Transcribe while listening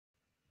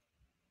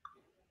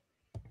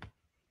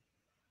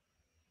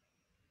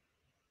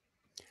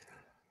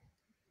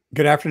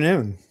Good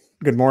afternoon,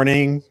 good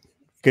morning,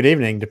 good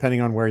evening,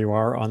 depending on where you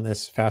are on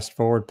this fast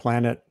forward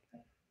planet,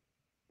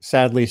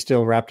 sadly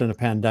still wrapped in a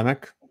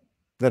pandemic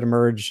that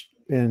emerged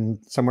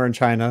somewhere in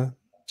China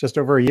just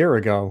over a year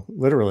ago.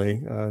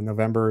 Literally,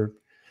 November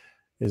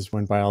is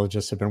when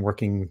biologists have been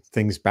working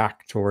things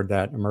back toward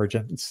that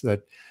emergence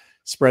that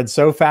spread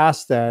so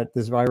fast that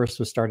this virus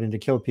was starting to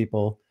kill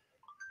people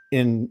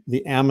in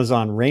the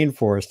Amazon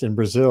rainforest in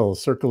Brazil,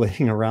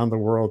 circulating around the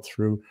world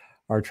through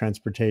our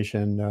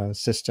transportation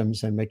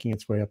systems and making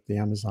its way up the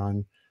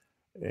Amazon.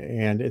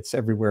 And it's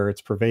everywhere.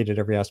 It's pervaded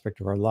every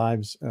aspect of our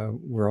lives.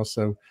 We're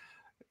also,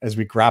 as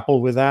we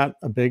grapple with that,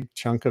 a big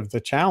chunk of the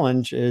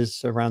challenge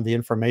is around the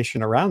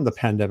information around the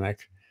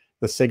pandemic,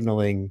 the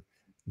signaling,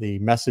 the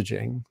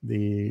messaging,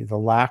 the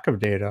lack of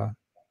data.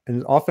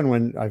 And often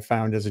when I've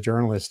found as a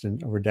journalist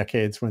and over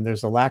decades, when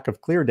there's a lack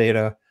of clear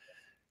data,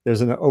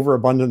 there's an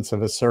overabundance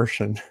of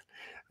assertion.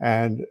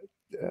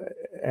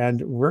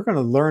 And we're going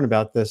to learn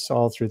about this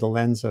all through the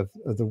lens of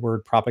the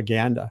word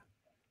propaganda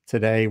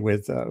today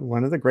with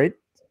one of the great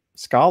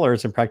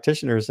scholars and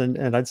practitioners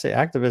and I'd say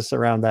activists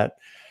around that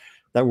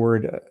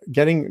word,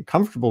 getting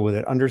comfortable with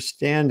it,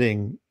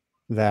 understanding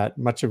that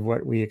much of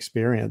what we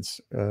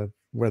experience,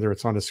 whether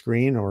it's on a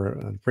screen or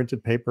on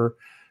printed paper,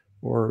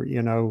 or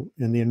in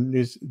the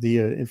news, the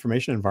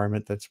information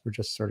environment that we're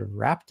just sort of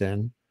wrapped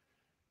in,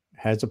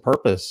 has a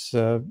purpose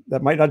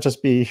that might not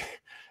just be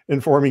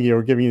informing you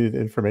or giving you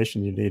the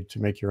information you need to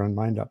make your own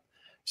mind up.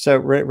 So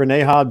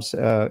Renee Hobbs,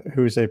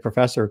 who's a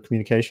professor of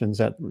communications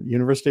at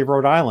University of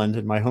Rhode Island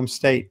in my home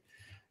state,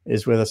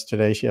 is with us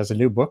today. She has a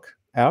new book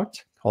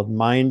out called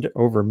Mind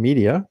Over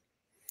Media,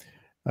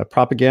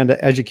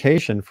 Propaganda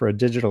Education for a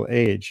Digital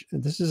Age.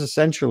 And this is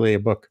essentially a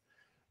book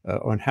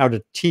on how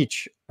to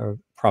teach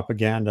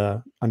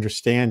propaganda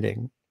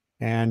understanding.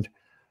 And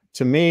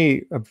to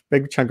me, a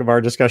big chunk of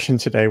our discussion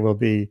today will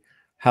be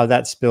how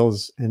that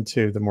spills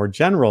into the more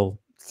general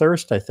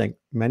thirst I think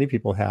many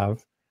people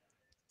have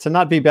to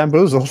not be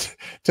bamboozled,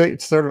 to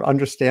sort of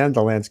understand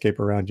the landscape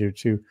around you,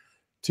 to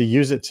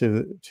use it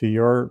to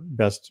your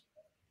best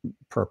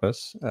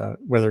purpose,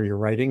 whether you're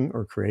writing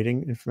or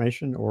creating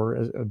information or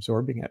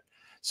absorbing it.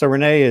 So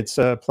Renee, it's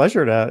a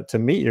pleasure to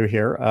meet you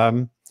here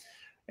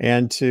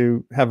and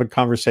to have a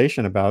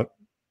conversation about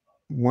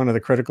one of the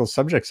critical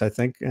subjects, I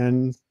think,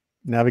 in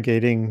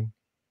navigating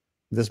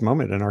this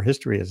moment in our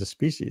history as a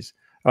species.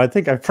 I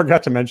think I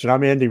forgot to mention,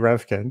 I'm Andy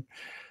Revkin.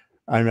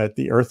 I'm at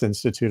the Earth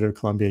Institute of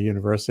Columbia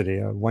University,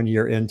 1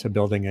 year into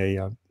building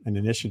an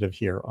initiative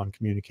here on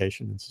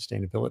communication and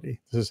sustainability.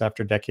 This is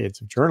after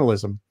decades of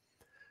journalism,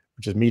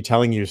 which is me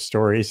telling you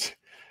stories,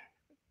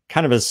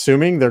 kind of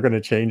assuming they're going to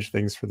change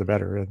things for the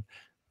better.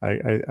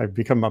 And I've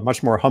become a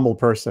much more humble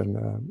person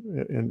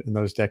in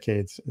those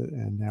decades.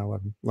 And now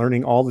I'm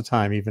learning all the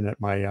time, even at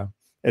my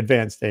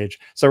advanced age.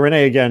 So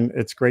Renee, again,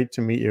 it's great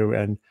to meet you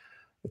and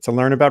to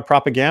learn about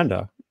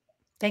propaganda.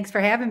 Thanks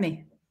for having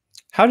me.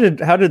 How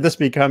did this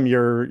become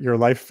your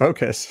life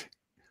focus?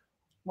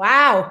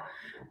 Wow,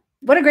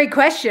 what a great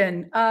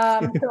question.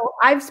 So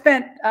I've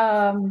spent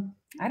I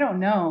don't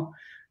know,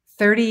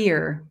 30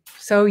 or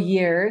so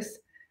years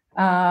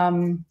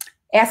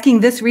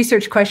asking this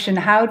research question: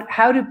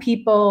 how do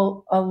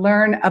people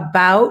learn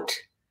about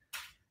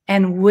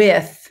and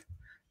with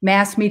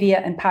mass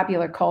media and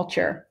popular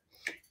culture?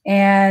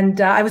 And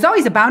I was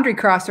always a boundary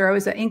crosser. I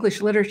was an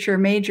English literature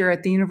major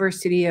at the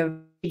University of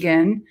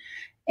Rhode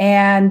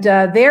And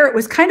there it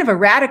was kind of a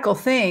radical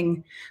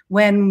thing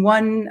when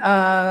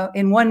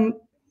in one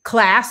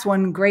class,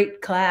 one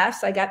great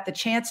class, I got the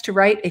chance to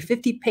write a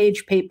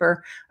 50-page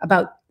paper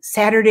about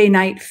Saturday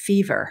Night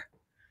Fever.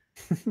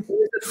 It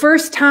was the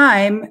first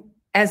time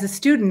as a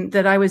student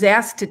that I was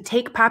asked to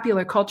take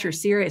popular culture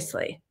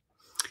seriously.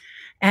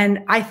 And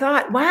I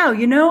thought, wow,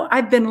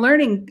 I've been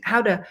learning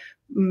how to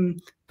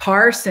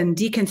parse and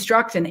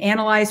deconstruct and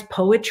analyze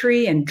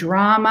poetry and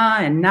drama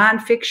and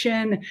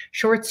nonfiction,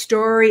 short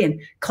story and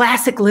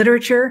classic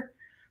literature.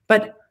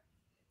 But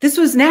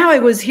I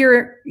was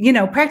here,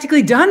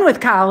 practically done with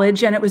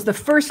college. And it was the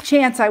first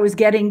chance I was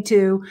getting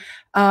to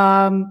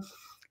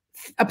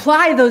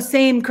apply those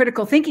same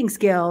critical thinking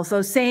skills,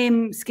 those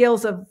same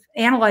skills of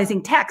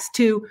analyzing text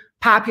to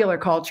popular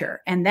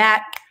culture. And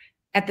that,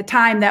 at the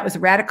time, that was a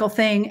radical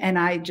thing. And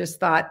I just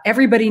thought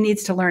everybody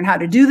needs to learn how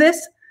to do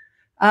this.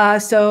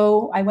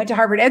 So I went to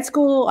Harvard Ed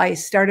School. I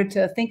started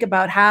to think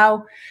about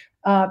how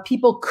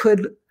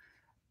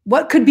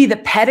what could be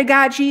the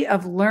pedagogy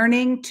of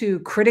learning to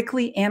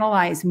critically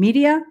analyze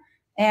media.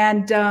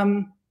 And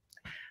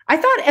I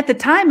thought at the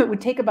time it would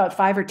take about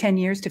 5 or 10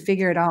 years to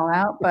figure it all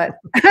out, but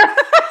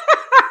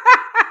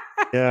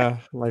yeah,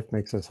 life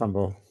makes us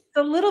humble. It's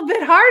a little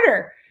bit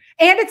harder.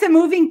 And it's a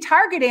moving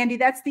target, Andy.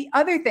 That's the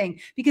other thing,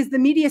 because the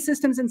media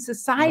systems in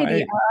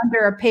society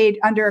are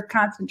under a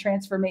constant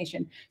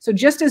transformation. So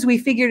just as we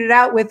figured it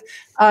out with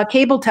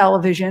cable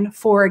television,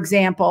 for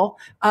example,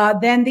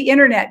 then the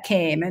internet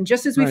came. And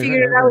just as we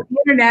figured it out with the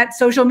internet,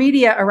 social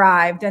media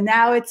arrived, and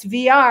now it's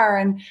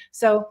VR. And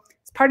so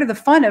it's part of the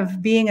fun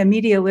of being a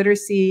media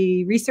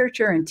literacy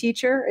researcher and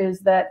teacher is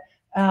that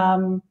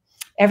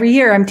every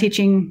year I'm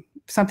teaching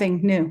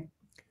something new.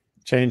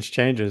 Change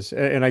changes.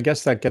 And I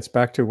guess that gets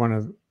back to one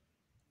of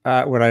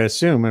what I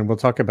assume, and we'll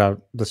talk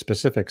about the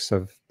specifics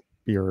of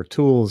your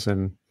tools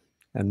and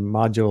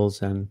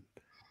modules and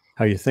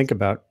how you think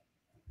about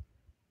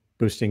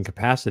boosting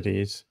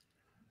capacities,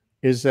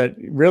 is that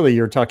really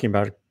you're talking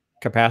about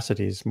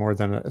capacities more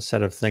than a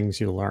set of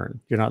things you learn.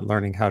 You're not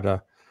learning how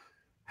to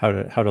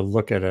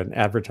look at an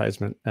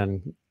advertisement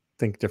and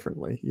think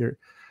differently.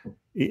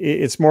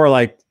 It's more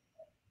like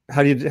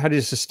how do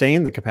you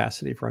sustain the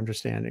capacity for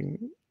understanding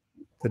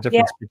the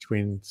difference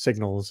between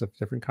signals of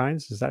different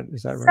kinds? Is that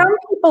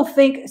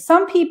right?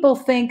 Some people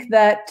think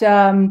that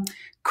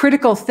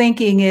critical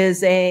thinking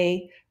is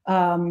a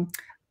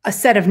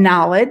set of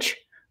knowledge.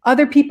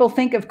 Other people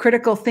think of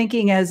critical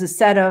thinking as a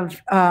set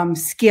of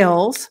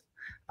skills.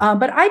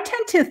 But I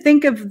tend to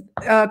think of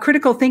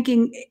critical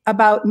thinking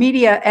about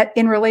media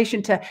in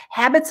relation to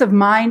habits of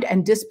mind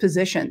and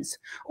dispositions,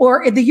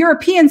 or the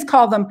Europeans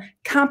call them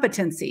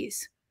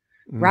competencies,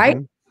 right?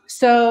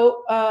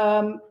 So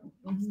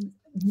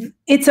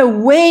it's a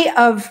way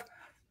of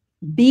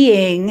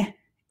being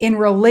in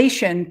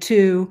relation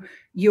to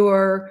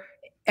your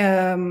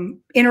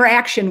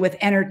interaction with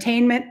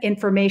entertainment,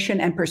 information,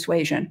 and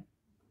persuasion.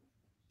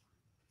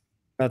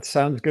 That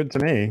sounds good to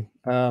me.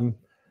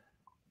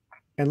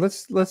 And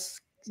let's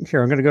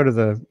here, I'm going to go to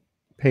the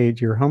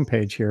page, your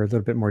homepage here, a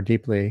little bit more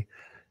deeply.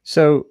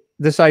 So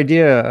this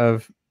idea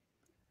of,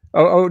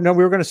 oh no,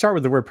 we were going to start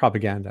with the word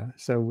propaganda.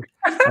 So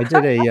I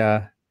did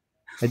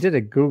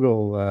a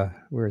Google,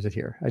 where is it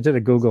here? I did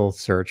a Google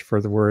search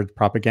for the word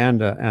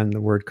propaganda and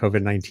the word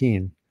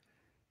COVID-19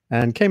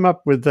 and came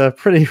up with a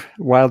pretty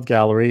wild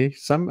gallery.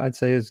 Some I'd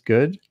say is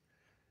good.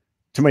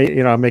 To me,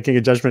 you know, I'm making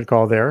a judgment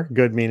call there.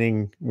 Good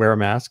meaning wear a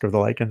mask or the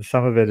like, and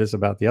some of it is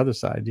about the other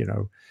side, you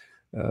know.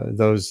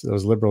 Those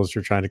liberals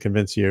are trying to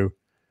convince you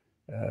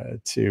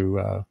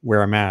to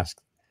wear a mask.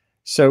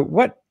 So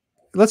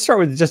let's start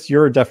with just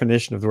your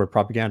definition of the word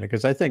propaganda,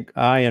 because I think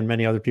I and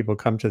many other people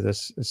come to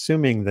this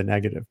assuming the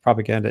negative.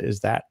 Propaganda is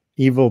that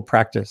evil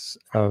practice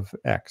of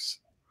X.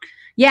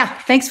 Yeah,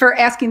 thanks for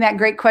asking that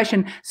great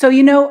question. So,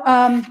 you know,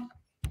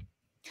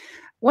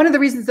 one of the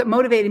reasons that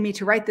motivated me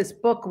to write this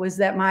book was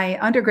that my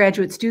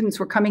undergraduate students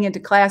were coming into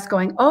class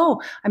going,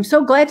 "Oh, I'm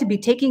so glad to be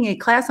taking a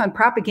class on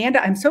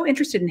propaganda. I'm so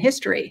interested in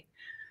history."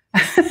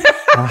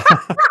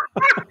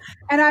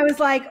 And I was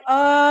like,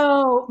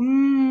 oh,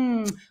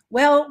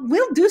 well,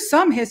 we'll do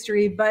some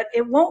history, but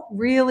it won't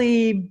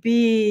really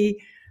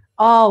be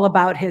all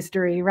about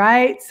history,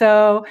 right?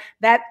 So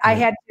that I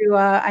had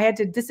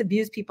to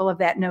disabuse people of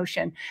that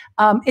notion.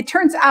 It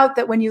turns out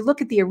that when you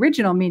look at the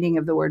original meaning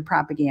of the word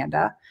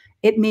propaganda,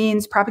 it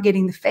means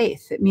propagating the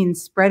faith. It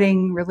means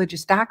spreading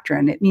religious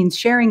doctrine. It means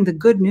sharing the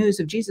good news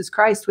of Jesus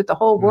Christ with the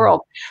whole world.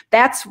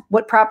 That's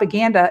what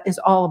propaganda is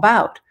all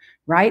about,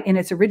 right? In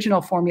its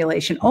original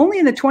formulation. Only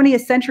in the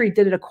 20th century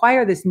did it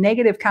acquire this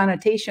negative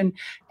connotation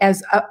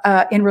as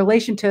in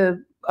relation to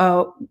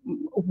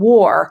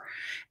war.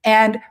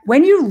 And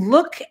when you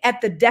look at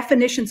the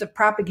definitions of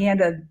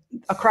propaganda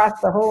across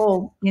the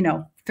whole,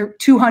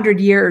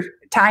 200-year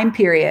time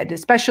period,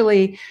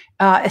 especially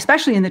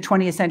in the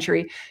 20th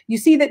century, you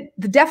see that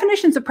the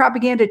definitions of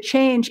propaganda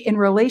change in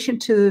relation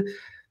to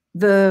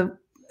the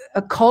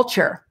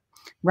culture.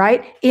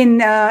 Right?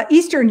 In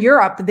Eastern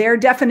Europe, their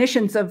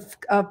definitions of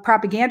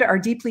propaganda are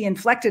deeply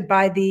inflected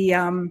by the,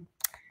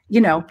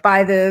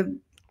 by the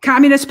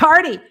Communist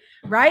Party,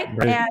 right?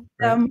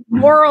 And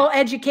moral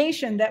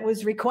education that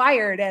was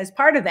required as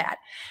part of that.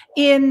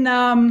 In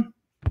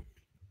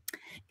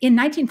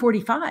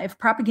 1945,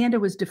 propaganda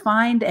was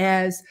defined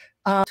as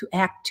to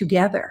act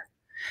together.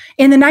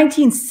 In the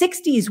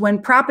 1960s, when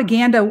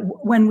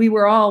we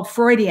were all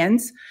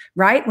Freudians,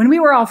 right? When we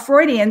were all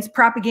Freudians,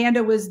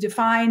 propaganda was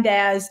defined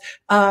as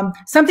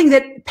something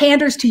that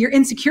panders to your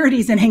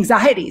insecurities and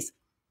anxieties,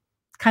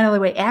 kind of the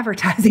way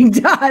advertising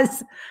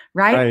does,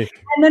 right?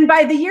 And then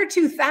by the year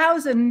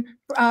 2000,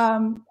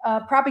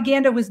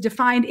 propaganda was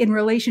defined in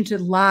relation to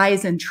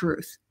lies and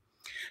truth.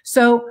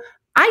 So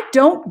I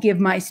don't give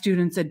my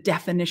students a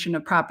definition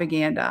of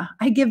propaganda.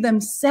 I give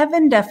them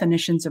 7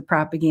 definitions of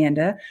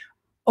propaganda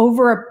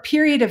over a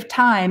period of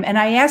time, and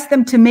I ask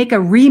them to make a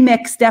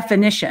remix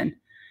definition,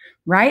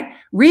 right?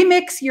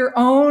 Remix your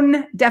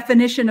own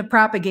definition of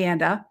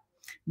propaganda,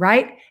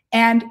 right?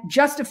 And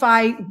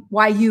justify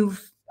why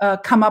you've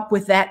come up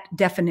with that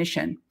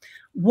definition.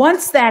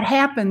 Once that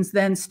happens,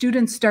 then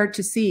students start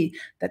to see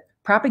that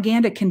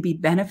propaganda can be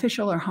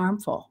beneficial or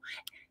harmful.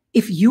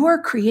 If you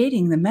are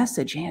creating the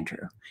message,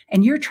 Andrew,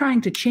 and you're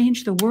trying to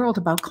change the world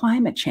about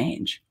climate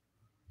change,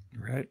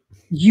 right?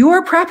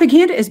 Your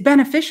propaganda is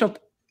beneficial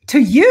to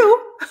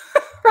you,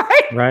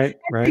 right?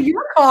 To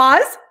your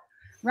cause,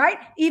 right?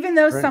 Even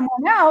though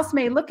someone else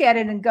may look at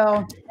it and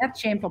go, that's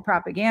shameful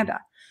propaganda,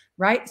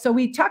 right? So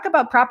we talk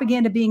about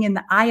propaganda being in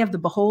the eye of the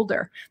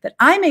beholder, that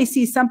I may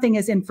see something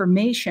as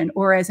information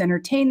or as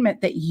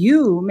entertainment that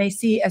you may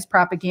see as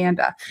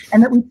propaganda,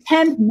 and that we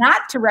tend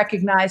not to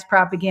recognize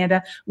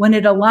propaganda when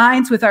it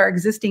aligns with our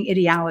existing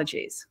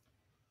ideologies.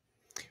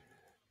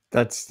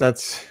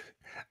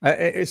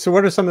 So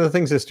what are some of the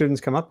things that students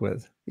come up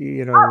with?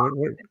 You know,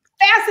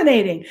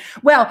 Fascinating.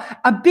 Well,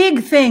 a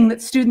big thing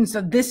that students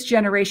of this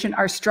generation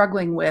are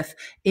struggling with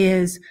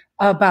is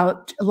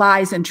about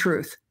lies and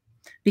truth,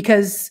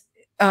 because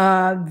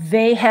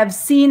they have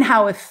seen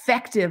how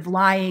effective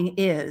lying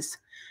is.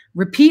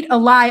 Repeat a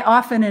lie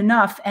often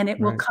enough and it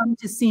will come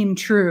to seem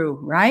true,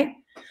 right?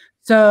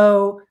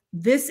 So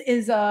this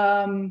is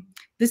a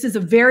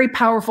very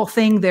powerful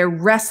thing they're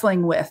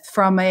wrestling with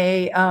from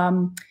a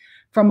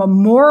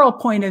moral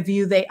point of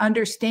view. They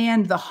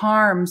understand the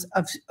harms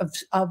of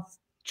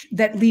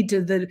that lead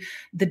to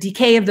the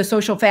decay of the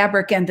social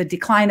fabric and the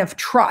decline of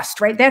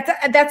trust, right?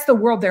 That's the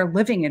world they're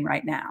living in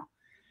right now.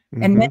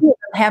 And many of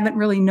them haven't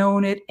really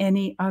known it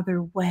any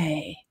other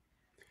way,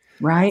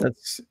 right?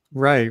 That's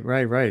right.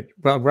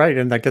 Well, right.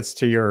 And that gets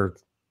to your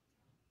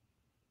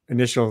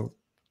initial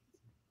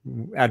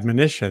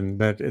admonition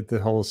that the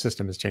whole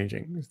system is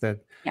changing, is that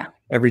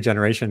every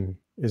generation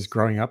is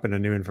growing up in a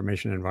new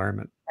information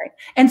environment. Right.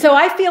 And so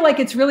I feel like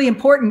it's really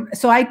important.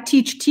 So I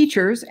teach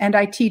teachers and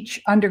I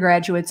teach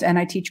undergraduates and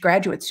I teach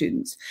graduate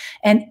students.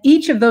 And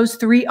each of those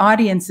three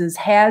audiences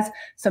has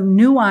some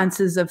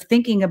nuances of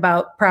thinking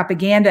about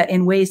propaganda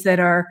in ways that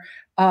are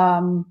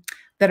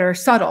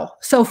subtle.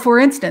 So for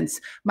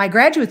instance, my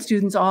graduate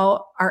students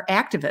all are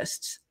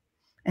activists.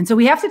 And so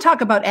we have to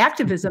talk about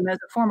activism as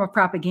a form of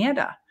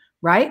propaganda,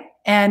 right?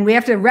 And we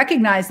have to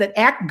recognize that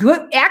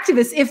good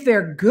activists, if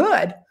they're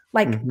good,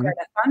 like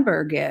Greta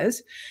Thunberg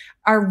is,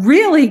 are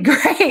really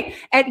great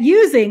at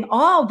using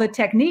all the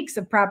techniques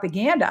of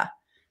propaganda,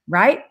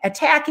 right?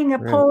 Attacking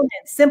opponents,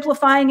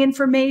 simplifying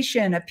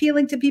information,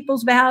 appealing to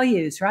people's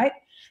values, right?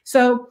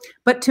 So,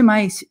 but to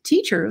my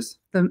teachers,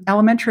 the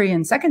elementary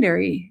and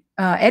secondary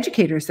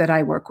educators that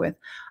I work with,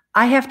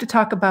 I have to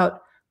talk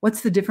about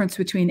what's the difference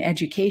between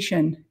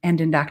education and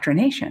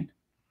indoctrination.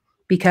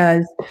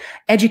 Because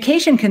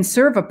education can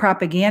serve a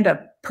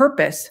propaganda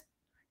purpose,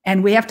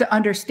 and we have to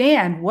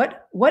understand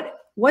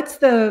what's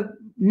the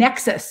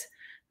nexus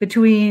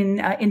between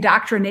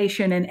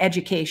indoctrination and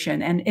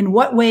education, and in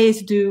what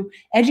ways do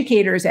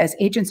educators as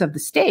agents of the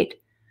state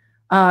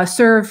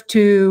serve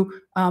to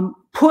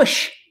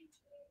push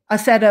a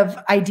set of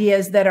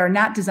ideas that are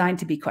not designed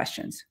to be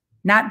questions,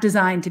 not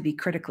designed to be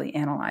critically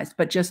analyzed,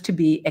 but just to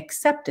be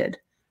accepted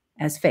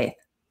as faith.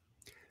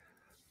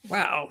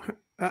 Wow.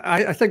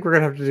 I think we're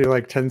going to have to do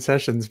like 10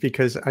 sessions,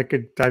 because I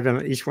could dive in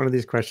on each one of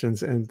these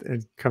questions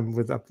and come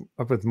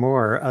up with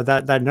more.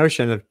 That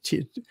notion of,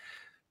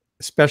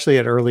 especially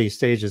at early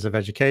stages of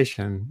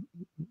education,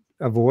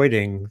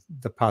 avoiding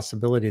the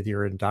possibility that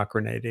you're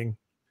indoctrinating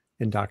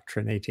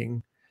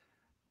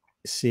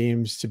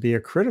seems to be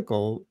a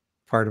critical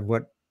part of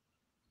what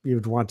you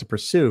would want to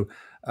pursue.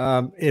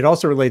 It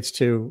also relates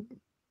to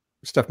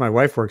stuff my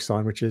wife works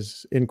on, which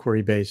is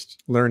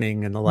inquiry-based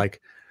learning and the like,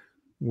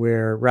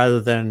 where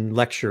rather than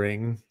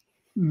lecturing,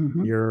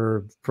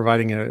 you're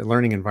providing a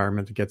learning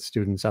environment to get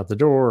students out the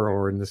door,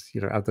 or in this,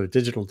 out the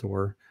digital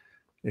door,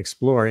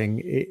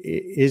 exploring.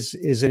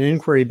 Is an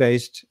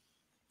inquiry-based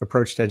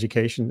approach to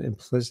education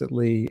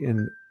implicitly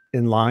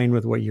in line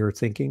with what you're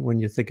thinking when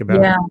you think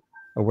about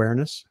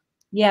awareness?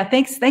 Yeah,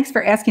 thanks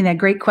for asking that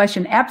great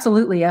question.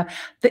 Absolutely.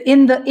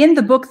 In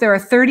the book, there are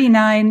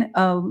 39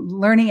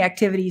 learning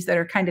activities that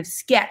are kind of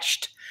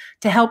sketched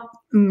to help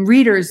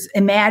readers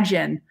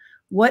imagine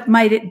what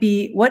might it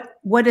be,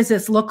 what does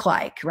this look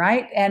like,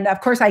 right? And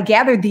of course, I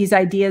gathered these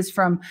ideas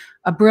from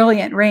a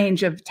brilliant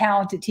range of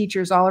talented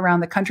teachers all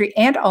around the country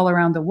and all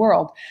around the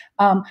world.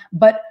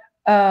 But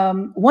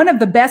one of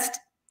the best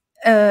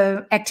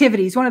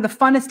activities, one of the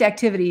funnest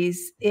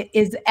activities,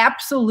 is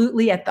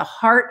absolutely at the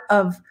heart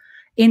of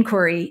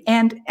inquiry,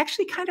 and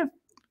actually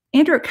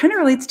Andrew, it kind of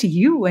relates to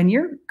you and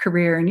your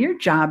career and your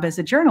job as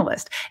a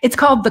journalist. It's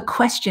called the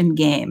question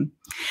game.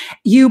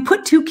 You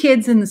put two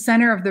kids in the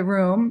center of the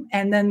room,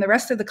 and then the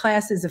rest of the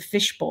class is a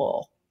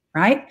fishbowl,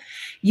 right?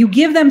 You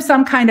give them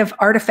some kind of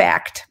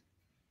artifact.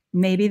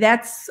 Maybe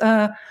that's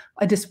a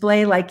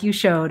display like you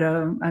showed,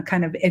 a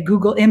kind of a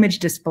Google image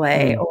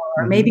display,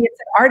 or maybe it's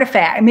an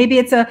artifact, maybe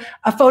it's a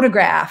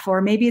photograph,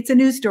 or maybe it's a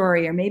news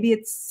story, or maybe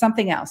it's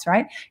something else,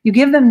 right? You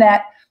give them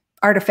that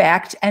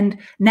artifact, and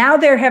now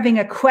they're having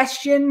a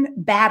question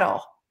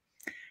battle.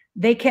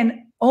 They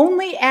can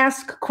only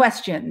ask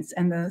questions,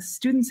 and the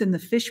students in the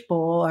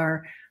fishbowl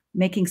are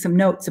making some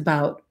notes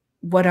about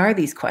what are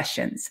these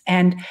questions,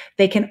 and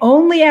they can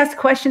only ask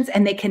questions,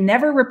 and they can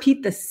never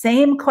repeat the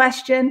same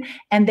question,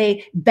 and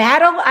they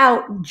battle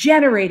out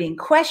generating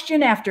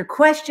question after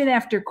question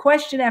after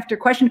question after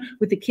question,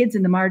 with the kids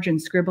in the margin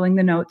scribbling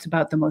the notes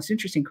about the most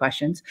interesting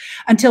questions,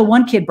 until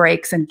one kid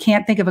breaks and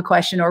can't think of a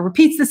question or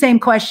repeats the same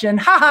question.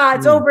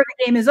 It's over,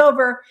 the game is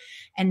over.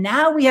 And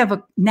now we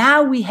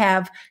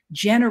have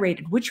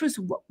generated,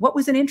 what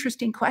was an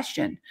interesting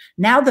question.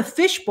 Now the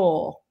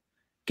fishbowl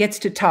gets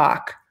to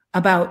talk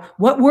about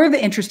what were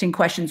the interesting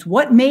questions,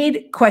 what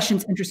made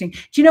questions interesting. Do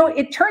you know,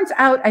 it turns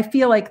out, I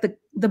feel like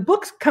the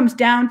book comes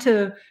down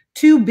to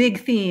two big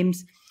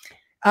themes,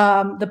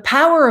 the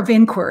power of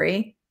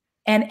inquiry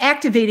and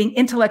activating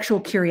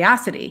intellectual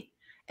curiosity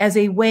as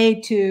a way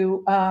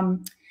to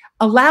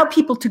allow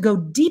people to go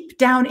deep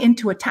down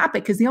into a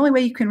topic, because the only way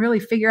you can really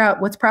figure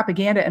out what's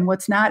propaganda and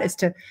what's not is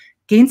to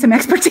gain some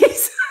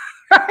expertise.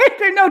 Right?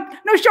 There are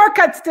no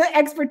shortcuts to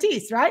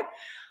expertise, right?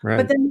 Right.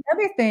 But then the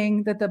other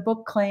thing that the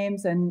book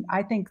claims, and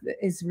I think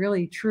is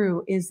really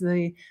true, is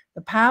the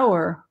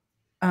power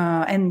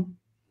and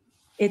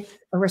it's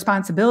a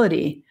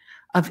responsibility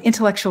of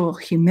intellectual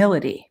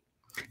humility,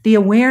 the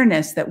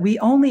awareness that we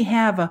only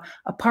have a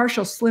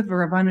partial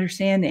sliver of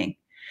understanding,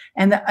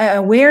 and the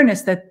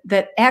awareness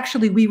that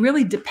actually we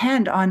really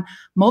depend on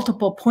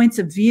multiple points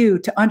of view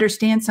to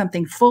understand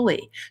something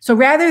fully. So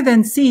rather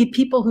than see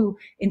people who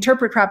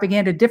interpret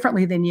propaganda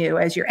differently than you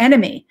as your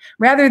enemy,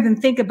 rather than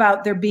think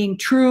about there being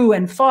true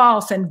and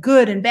false and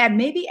good and bad,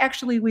 maybe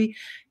actually we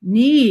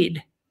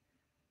need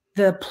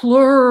the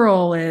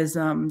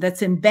pluralism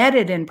that's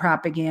embedded in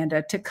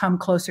propaganda to come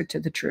closer to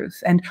the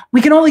truth. And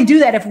we can only do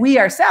that if we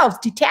ourselves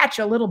detach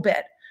a little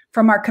bit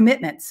from our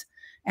commitments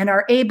and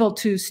are able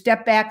to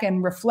step back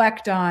and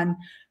reflect on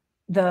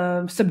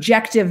the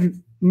subjective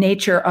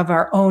nature of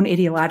our own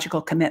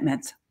ideological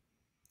commitments.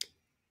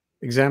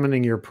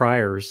 Examining your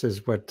priors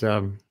is what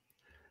there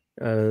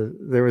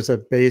was a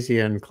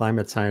Bayesian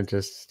climate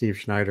scientist, Steve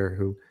Schneider,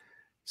 who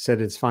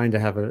said it's fine to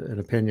have an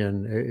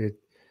opinion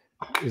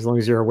as long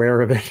as you're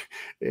aware of it.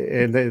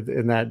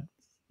 In that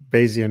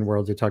Bayesian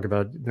world, you talk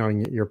about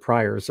knowing your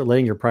priors, so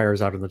laying your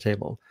priors out on the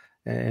table.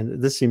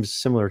 And this seems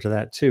similar to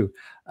that too.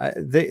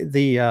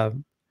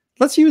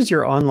 Let's use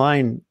your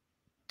online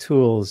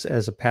tools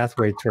as a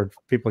pathway toward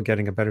people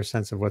getting a better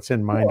sense of what's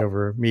in mind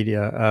over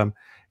media.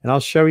 And I'll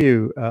show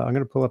you, I'm going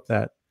to pull up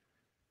that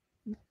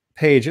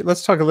page.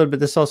 Let's talk a little bit.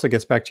 This also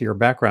gets back to your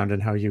background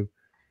and how you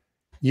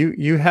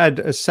had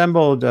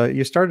assembled,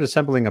 you started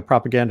assembling a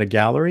propaganda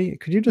gallery.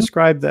 Could you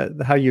describe that,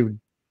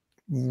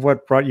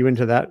 what brought you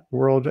into that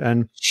world?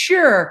 And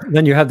sure.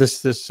 Then you have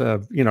this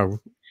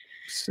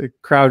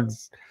crowd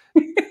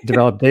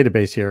developed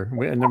database here,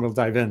 and then we'll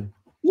dive in.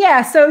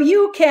 Yeah, so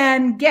you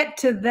can get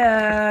to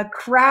the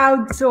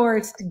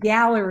crowdsourced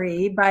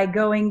gallery by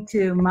going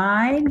to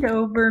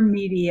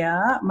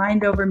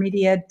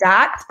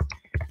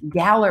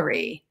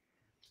mindovermedia.gallery.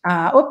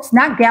 Oops,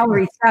 not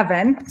gallery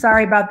 7.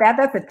 Sorry about that.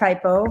 That's a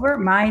typo. Over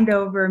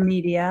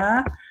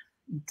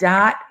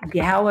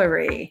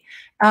mindovermedia.gallery.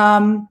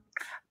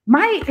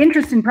 My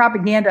interest in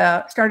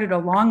propaganda started a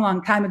long,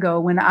 long time ago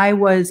when I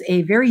was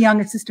a very young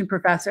assistant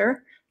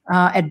professor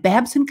at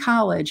Babson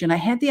College, and I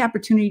had the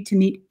opportunity to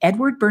meet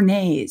Edward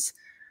Bernays,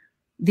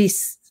 the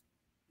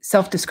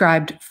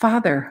self-described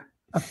father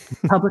of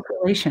public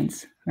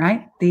relations,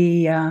 right?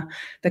 The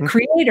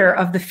creator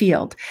of the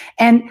field.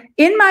 And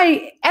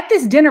at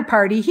this dinner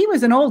party, he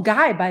was an old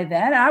guy by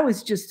then. I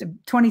was just a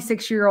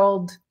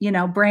 26-year-old,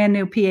 brand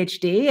new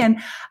PhD, and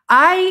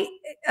I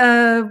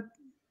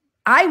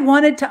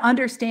wanted to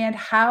understand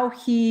how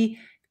he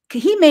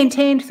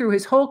maintained through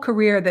his whole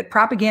career that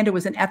propaganda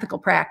was an ethical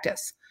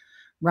practice.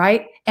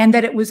 Right? And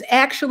that it was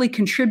actually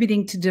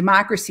contributing to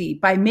democracy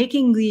by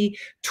making the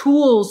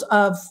tools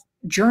of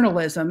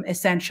journalism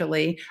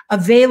essentially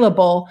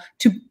available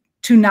to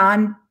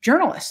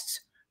non-journalists,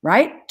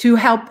 right? To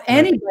help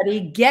anybody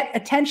get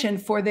attention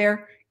for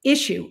their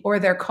issue or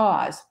their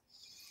cause.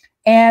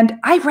 And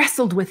I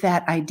wrestled with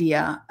that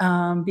idea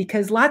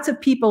because lots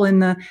of people in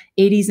the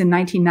 80s and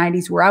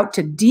 1990s were out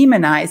to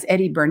demonize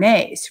Eddie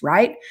Bernays,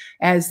 right?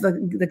 As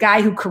the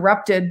guy who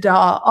corrupted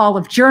all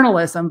of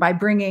journalism by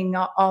bringing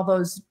all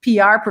those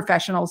PR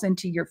professionals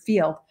into your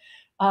field.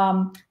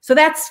 So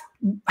that's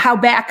how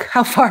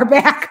far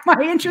back my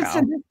interest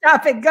in this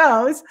topic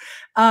goes.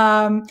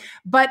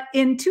 But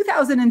in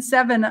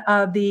 2007,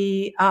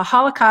 the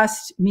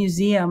Holocaust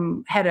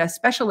Museum had a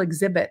special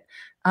exhibit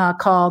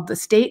called The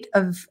State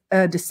of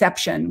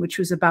Deception, which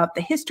was about the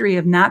history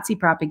of Nazi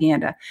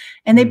propaganda.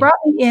 And they brought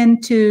me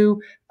in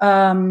to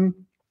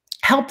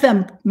help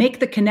them make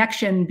the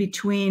connection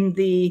between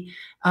the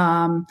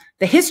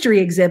history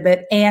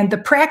exhibit and the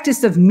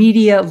practice of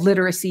media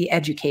literacy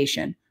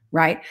education,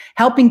 right?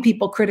 Helping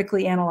people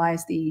critically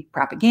analyze the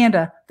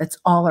propaganda that's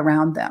all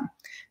around them.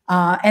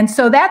 And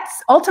so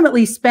that's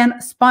ultimately spun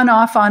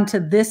off onto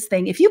this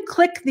thing. If you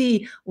click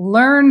the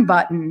Learn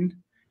button,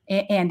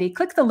 Andy,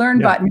 click the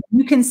Learn button.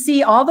 You can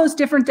see all those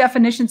different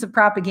definitions of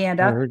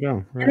propaganda. There we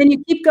go. Right. And then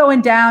you keep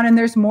going down and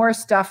there's more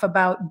stuff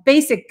about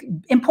basic,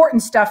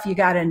 important stuff you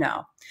got to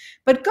know.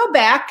 But go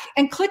back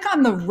and click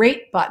on the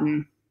Rate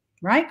button,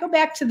 right? Go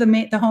back to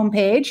the home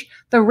page,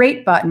 the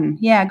Rate button.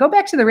 Yeah, go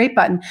back to the Rate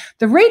button.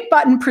 The Rate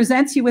button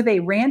presents you with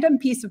a random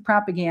piece of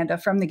propaganda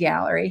from the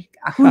gallery.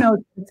 Who knows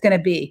what it's going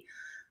to be?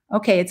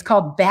 Okay, it's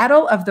called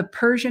Battle of the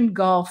Persian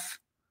Gulf.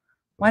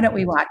 Why don't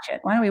we watch it?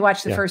 Why don't we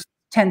watch the first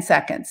 10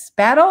 seconds.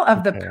 Battle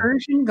of the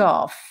Persian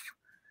Gulf.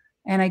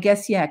 And I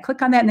guess,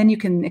 click on that and then you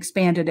can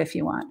expand it if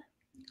you want.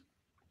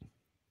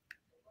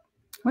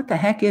 What the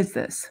heck is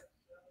this?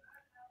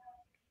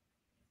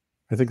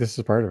 I think this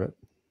is part of it.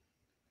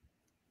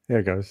 There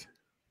it goes.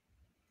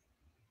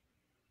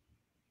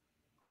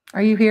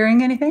 Are you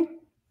hearing anything?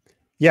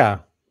 Yeah.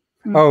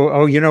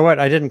 Oh, you know what?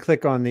 I didn't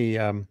click on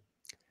the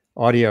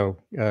audio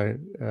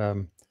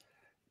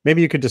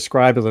maybe you could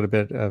describe a little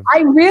bit of. I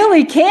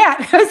really can't.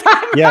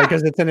 Yeah,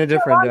 because it's in a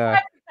different.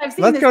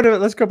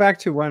 Let's go back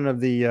to one of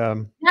the.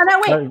 No,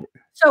 wait.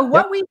 So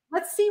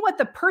let's see what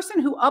the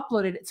person who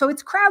uploaded it. So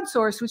it's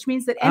crowdsourced, which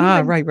means that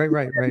anybody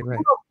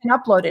can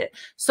upload it.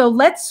 So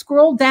let's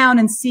scroll down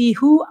and see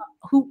who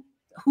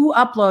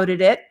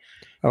uploaded it.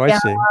 Oh, I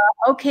see.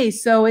 Okay,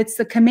 so it's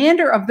the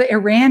commander of the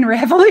Iran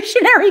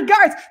Revolutionary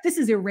Guards. This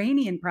is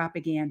Iranian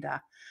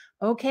propaganda.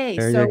 Okay,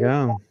 there you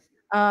go.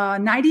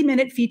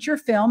 90-minute feature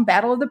film,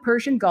 Battle of the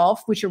Persian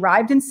Gulf, which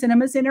arrived in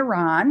cinemas in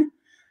Iran.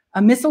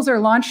 Missiles are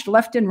launched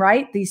left and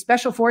right. The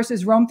special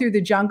forces roam through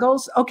the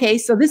jungles. Okay,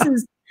 so this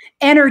is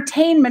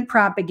entertainment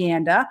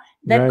propaganda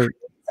that,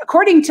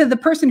 according to the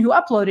person who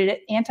uploaded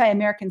it,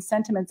 anti-American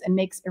sentiments and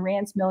makes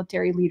Iran's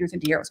military leaders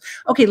into heroes.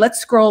 Okay, let's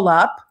scroll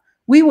up.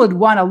 We would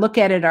want to look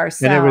at it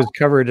ourselves. And it was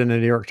covered in a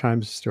New York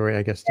Times story,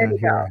 I guess, down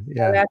here.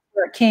 Yeah, so that's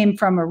where it came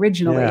from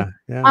originally.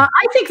 Yeah.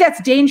 I think that's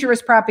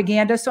dangerous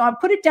propaganda, so I'll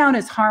put it down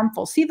as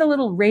harmful. See the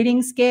little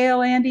rating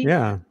scale, Andy?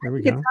 Yeah, there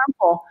we go. It's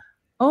harmful.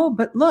 Oh,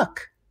 but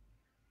look,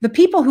 the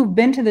people who've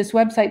been to this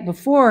website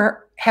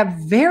before have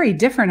very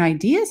different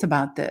ideas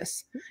about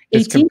this.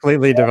 It's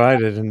completely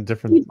divided in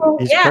different each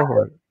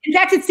cohort. In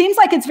fact, it seems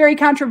like it's very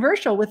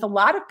controversial, with a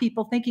lot of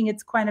people thinking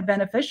it's kind of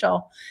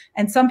beneficial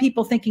and some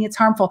people thinking it's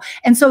harmful.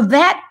 And so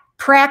that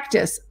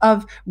practice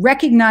of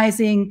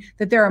recognizing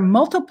that there are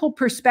multiple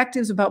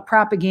perspectives about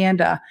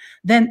propaganda,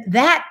 then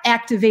that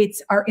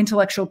activates our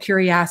intellectual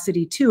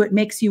curiosity too. It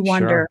makes you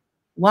wonder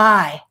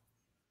why.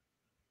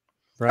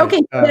 Right.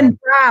 Okay, then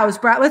browse.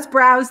 Let's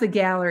browse the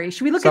gallery.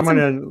 Should we look at someone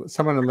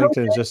on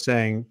LinkedIn is just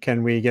saying,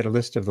 "Can we get a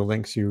list of the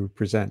links you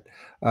present?"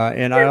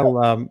 And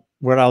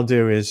what I'll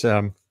do is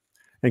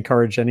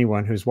encourage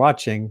anyone who's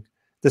watching.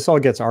 This all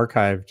gets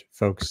archived,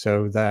 folks,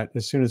 so that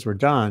as soon as we're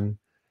done,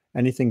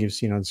 anything you've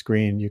seen on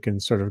screen, you can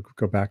sort of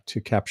go back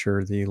to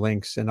capture the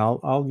links. And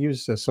I'll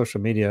use social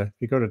media. If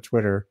you go to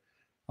Twitter,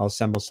 I'll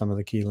assemble some of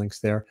the key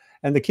links there.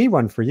 And the key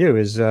one for you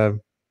is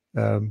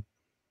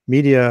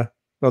media.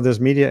 Well, there's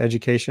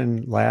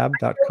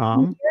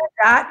mediaeducationlab.com.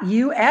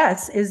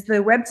 .us is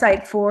the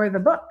website for the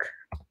book.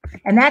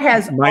 And that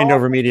has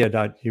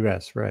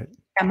mindovermedia.us, right?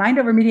 Yeah,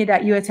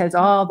 mindovermedia.us has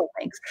all the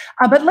links.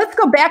 But let's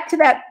go back to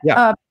that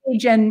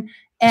page and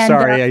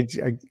sorry,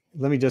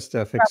 let me just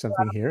fix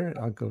something here.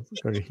 I'll go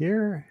to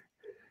here.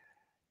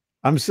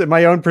 I'm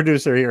my own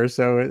producer here,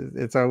 so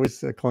it's always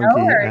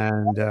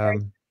clunky.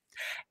 And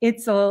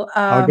it's a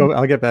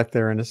I'll get back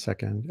there in a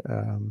second.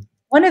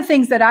 One of the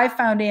things that I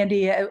found,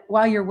 Andy,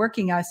 while you're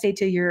working, I'll say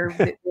to your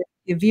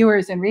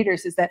viewers and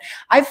readers, is that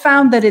I've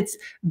found that it's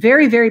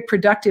very, very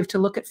productive to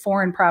look at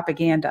foreign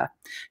propaganda,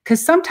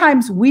 because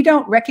sometimes we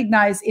don't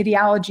recognize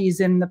ideologies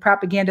in the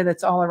propaganda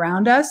that's all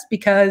around us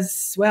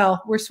because,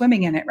 well, we're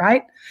swimming in it,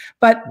 right?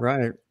 But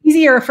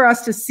easier for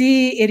us to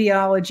see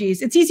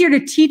ideologies. It's easier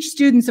to teach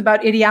students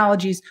about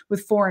ideologies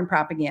with foreign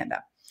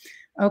propaganda.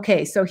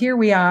 Okay, so here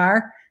we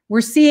are.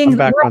 We're seeing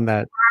back on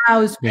that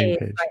browse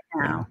page right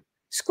now.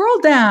 Scroll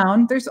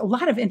down. There's a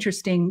lot of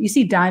interesting. You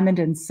see Diamond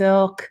and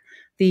Silk,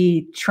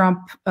 the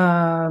Trump,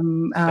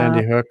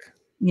 Sandy Hook.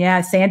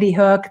 Yeah, Sandy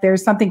Hook.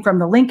 There's something from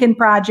the Lincoln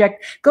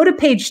Project. Go to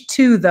page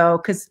 2 though,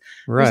 because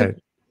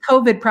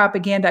COVID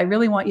propaganda. I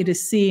really want you to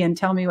see and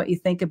tell me what you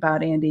think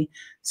about, Andy.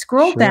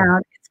 Scroll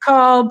down. It's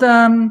called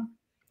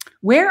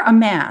 "Wear a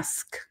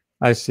Mask."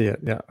 I see it.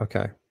 Yeah.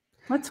 Okay.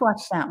 Let's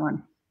watch that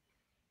one.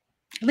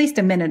 At least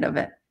a minute of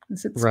it.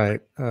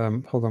 Right.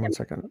 Hold on one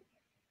second.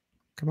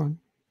 Come on.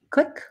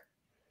 Click.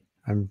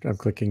 I'm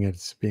clicking.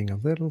 It's being a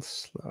little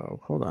slow.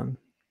 Hold on.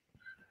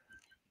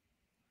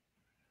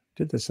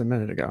 Did this a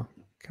minute ago.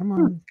 Come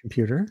on,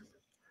 computer.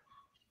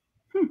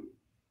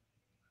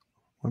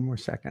 One more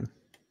second.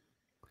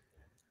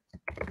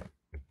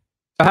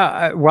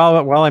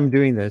 While I'm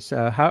doing this,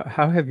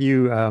 how have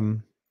you?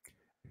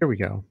 Here we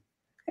go.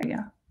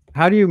 Yeah.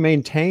 How do you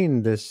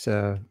maintain this?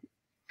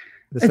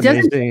 This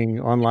amazing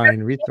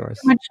online resource.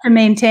 Much to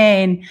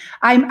maintain.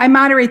 I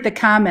moderate the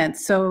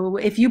comments. So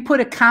if you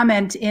put a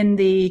comment in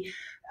the,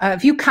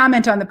 if you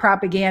comment on the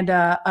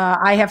propaganda,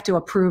 I have to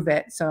approve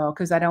it. So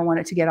because I don't want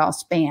it to get all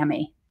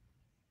spammy.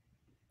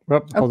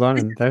 Well, hold on.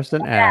 And there's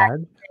an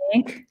ad.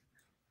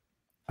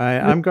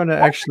 I'm going to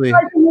actually.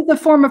 It's a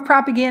form of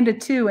propaganda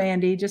too,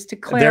 Andy. Just to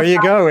clarify. There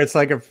you go. It's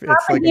like a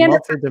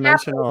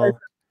multi-dimensional.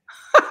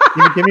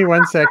 Give me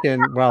 1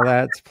 second while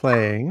that's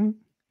playing.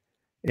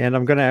 And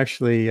I'm going to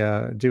actually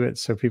do it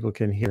so people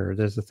can hear.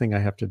 There's a thing I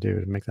have to do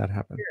to make that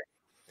happen.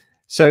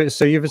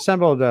 So you've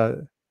assembled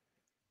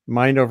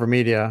Mind Over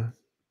Media.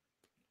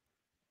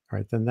 All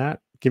right, then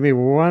give me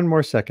 1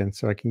 more second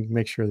so I can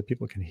make sure that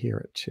people can hear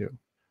it too.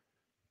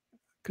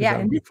 Yeah,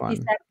 and this is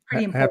pretty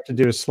important. I have to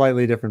do a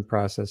slightly different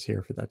process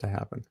here for that to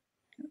happen.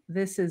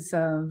 This is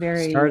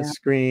very start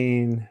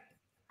screen.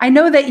 I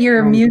know that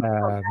you're a musical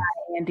guy,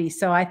 Andy,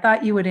 so I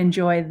thought you would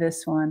enjoy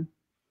this one.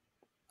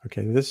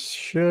 Okay, this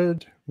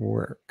should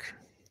work.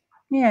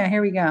 Yeah,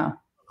 here we go.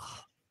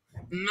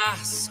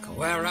 Mask,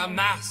 wear a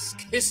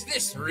mask. Is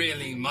this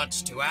really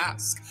much to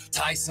ask?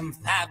 Tie some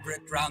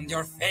fabric round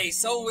your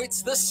face. Oh,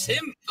 it's the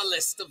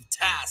simplest of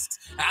tasks.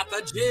 At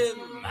the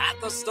gym,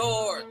 at the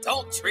store,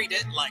 don't treat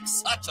it like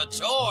such a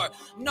chore.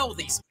 No,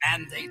 these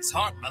band-aids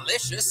aren't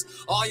malicious.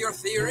 All your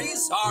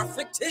theories are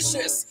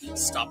fictitious.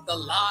 Stop the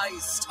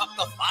lies, stop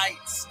the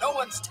fights. No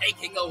one's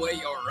taking away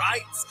your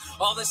rights.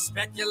 All this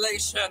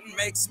speculation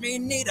makes me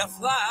need a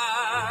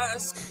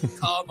flask.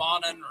 Come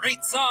on and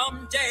read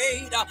some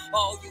data.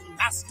 All you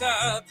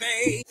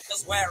masturbate.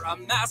 Just wear a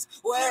mask,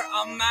 wear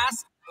a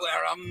mask,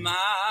 wear a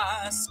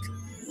mask.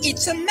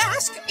 It's a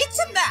mask, it's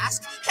a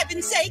mask.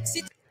 Heaven's sakes,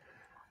 it's...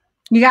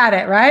 You got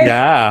it, right?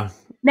 Yeah.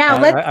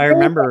 Now I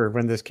remember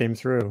when this came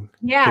through.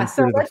 Yeah,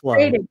 so let's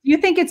rate it. Do you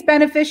think it's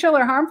beneficial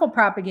or harmful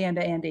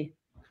propaganda, Andy?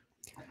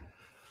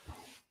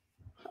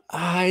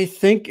 I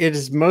think it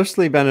is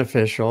mostly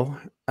beneficial.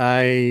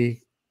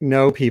 I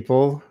know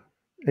people,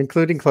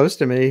 including close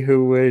to me,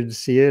 who would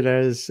see it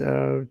as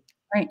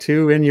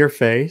too in your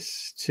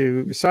face.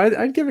 So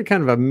I'd give it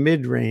kind of a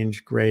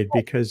mid-range grade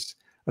because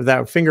of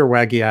that finger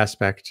waggy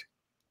aspect.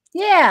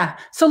 Yeah.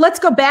 So let's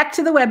go back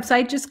to the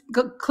website. Just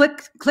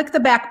click the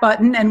back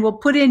button and we'll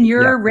put in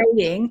your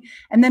rating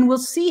and then we'll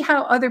see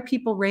how other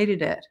people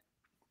rated it.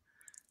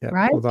 Yeah.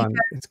 Right? Hold on.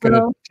 It's going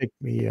to take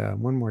me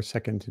one more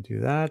second to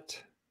do that.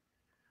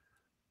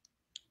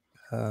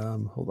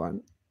 Hold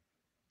on.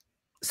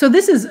 So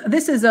this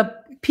is a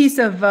piece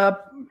of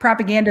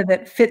propaganda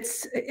that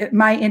fits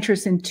my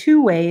interest in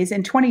two ways.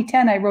 In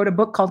 2010, I wrote a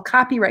book called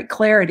Copyright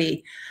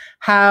Clarity,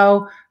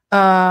 How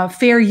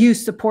Fair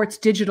Use Supports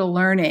Digital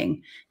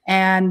Learning.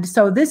 And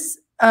so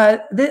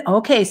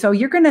okay, so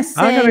you're going to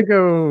say... I'm going to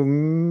go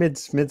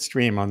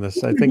midstream on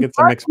this. I think it's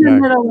a mixed bag. In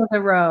the middle of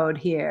the road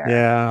here.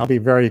 Yeah, I'll be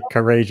very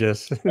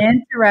courageous.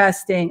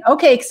 Interesting.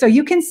 Okay, so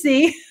you can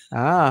see...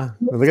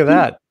 Look at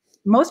that.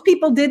 Most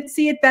people did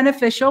see it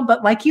beneficial,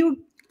 but like you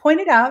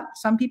pointed out,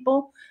 some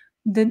people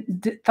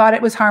thought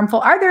it was harmful.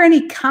 Are there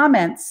any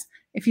comments?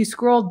 If you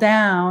scroll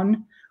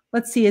down,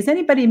 let's see, has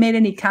anybody made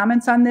any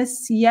comments on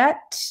this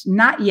yet?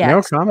 Not yet.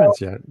 No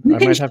comments yet. I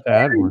might have to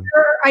add one.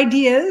 Your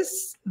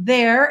ideas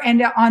there,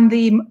 and on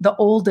the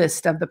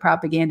oldest of the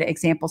propaganda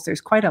examples,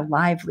 there's quite a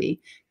lively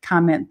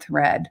comment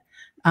thread.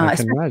 I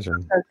can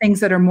imagine. Things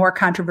that are more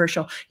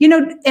controversial. You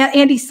know,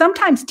 Andy,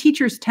 sometimes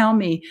teachers tell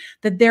me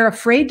that they're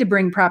afraid to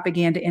bring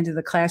propaganda into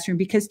the classroom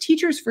because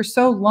teachers for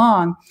so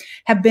long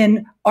have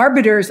been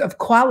arbiters of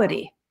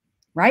quality,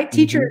 right? Mm-hmm.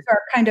 Teachers are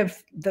kind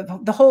of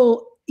the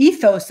whole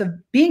ethos of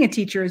being a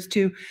teacher is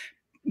to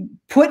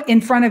put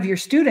in front of your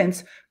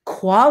students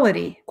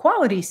quality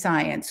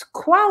science,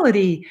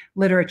 quality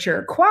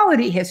literature,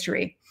 quality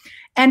history.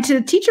 And to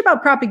teach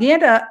about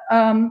propaganda,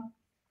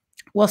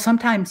 well,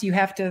 sometimes you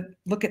have to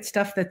look at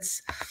stuff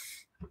that's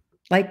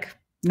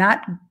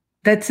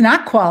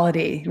not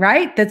quality,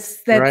 right?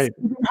 That's right.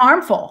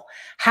 Harmful.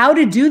 How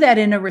to do that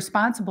in a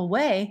responsible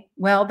way?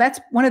 Well, that's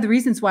one of the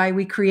reasons why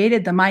we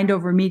created the Mind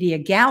Over Media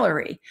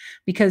Gallery,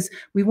 because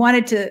we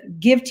wanted to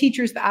give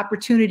teachers the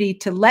opportunity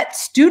to let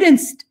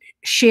students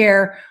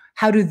share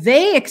how do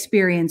they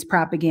experience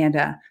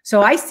propaganda.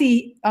 So I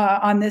see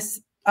in this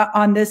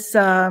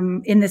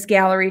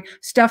gallery,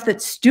 stuff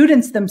that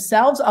students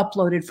themselves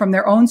uploaded from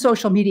their own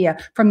social media,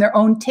 from their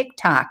own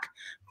TikTok,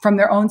 from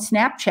their own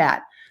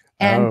Snapchat.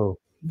 And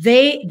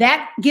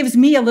that gives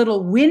me a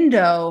little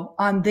window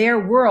on their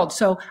world.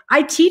 So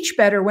I teach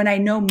better when I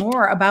know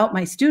more about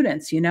my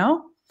students, you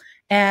know?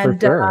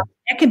 And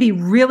that can be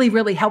really,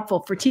 really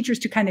helpful for teachers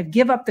to kind of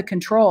give up the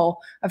control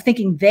of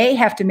thinking they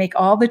have to make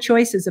all the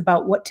choices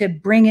about what to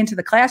bring into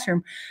the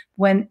classroom,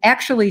 when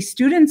actually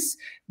students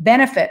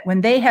benefit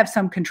when they have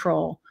some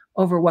control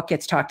over what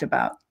gets talked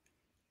about.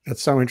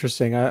 That's so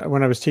interesting.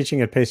 When I was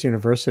teaching at Pace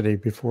University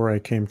before I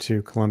came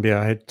to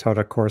Columbia, I taught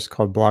a course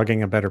called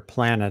Blogging a Better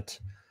Planet.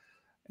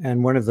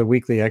 And one of the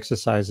weekly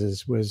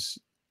exercises was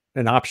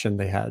an option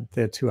they had.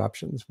 They had two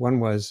options. One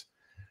was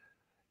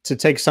to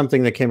take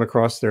something that came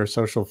across their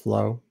social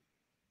flow,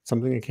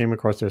 something that came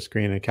across their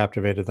screen and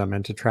captivated them,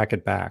 and to track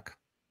it back.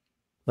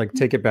 Like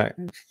take it back,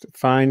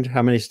 find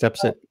how many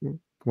steps it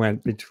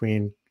went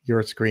between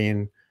your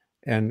screen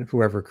and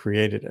whoever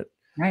created it.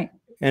 Right.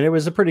 And it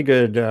was a pretty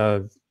good,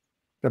 a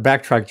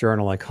backtrack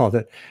journal, I called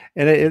it.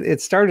 And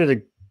it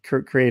started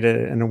to create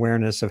an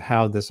awareness of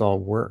how this all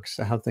works,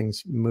 how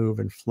things move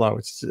and flow.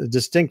 It's a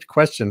distinct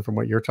question from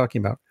what you're talking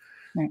about.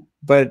 Right.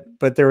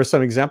 But there were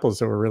some examples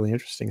that were really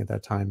interesting at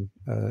that time.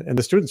 And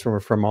the students were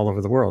from all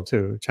over the world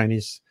too,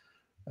 Chinese,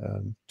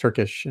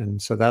 Turkish.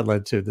 And so that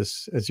led to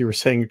this, as you were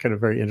saying, kind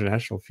of very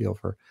international feel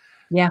for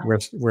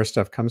where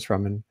stuff comes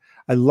from. And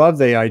I love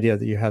the idea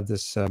that you have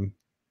this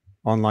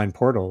online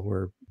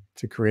portal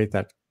to create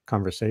that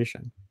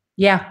conversation.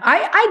 Yeah,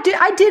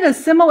 I did a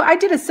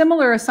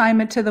similar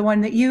assignment to the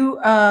one that you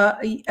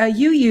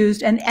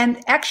used,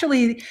 and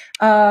actually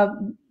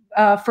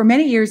for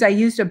many years, I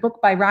used a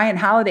book by Ryan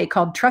Holiday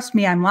called Trust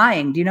Me, I'm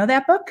Lying. Do you know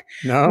that book?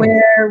 No.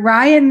 Where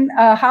Ryan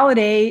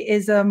Holiday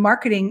is a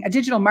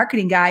digital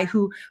marketing guy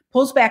who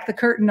pulls back the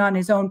curtain on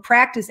his own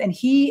practice. And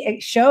he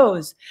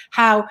shows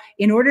how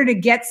in order to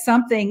get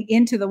something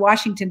into the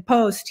Washington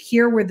Post,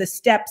 here were the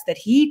steps that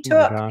he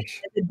took as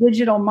a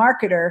digital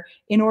marketer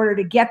in order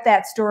to get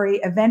that story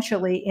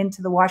eventually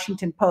into the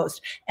Washington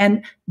Post.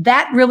 And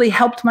that really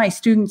helped my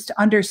students to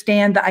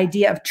understand the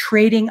idea of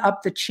trading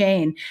up the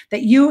chain.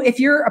 That if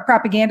you're a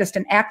propagandist,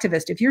 an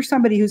activist, if you're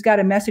somebody who's got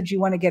a message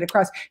you want to get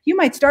across, you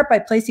might start by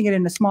placing it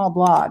in a small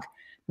blog,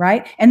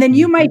 right? And then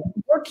you might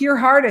work your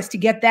hardest to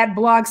get that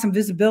blog some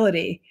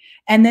visibility,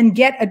 and then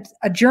get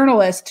a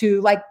journalist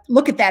to like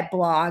look at that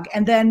blog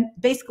and then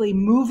basically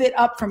move it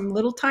up from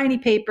little tiny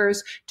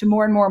papers to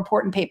more and more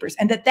important papers.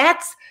 And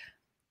that's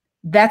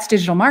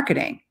digital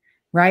marketing,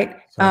 right?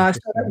 So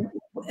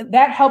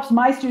that helps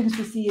my students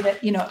to see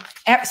that, you know,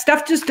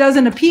 stuff just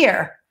doesn't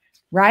appear,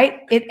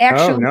 right? It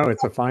actually, no,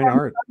 it's a fine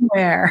art.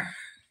 Somewhere.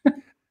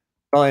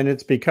 Well, and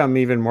it's become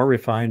even more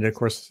refined, of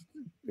course,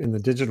 in the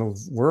digital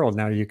world.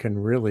 Now you can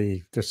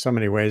really, there's so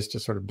many ways to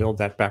sort of build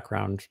that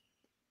background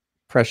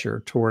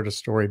pressure toward a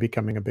story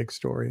becoming a big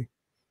story.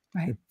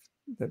 Right.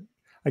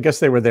 I guess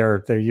they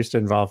used to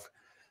involve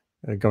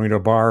going to a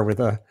bar with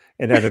an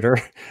editor,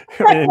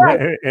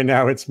 and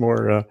now it's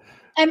more.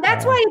 And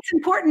that's why it's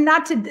important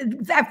not to,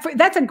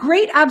 that's a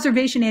great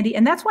observation, Andy.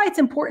 And that's why it's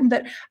important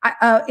that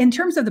in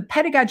terms of the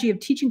pedagogy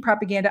of teaching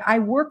propaganda, I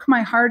work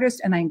my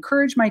hardest and I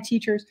encourage my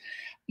teachers.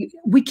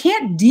 We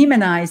can't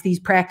demonize these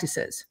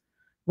practices,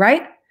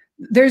 right?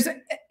 There's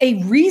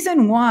a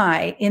reason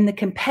why in the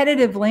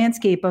competitive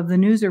landscape of the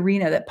news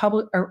arena that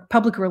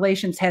public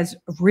relations has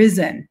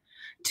risen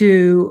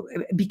to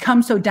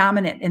become so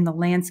dominant in the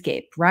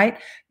landscape, right?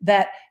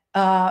 That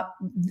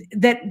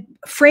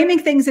framing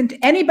things into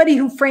anybody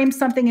who frames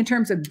something in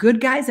terms of good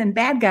guys and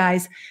bad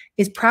guys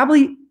is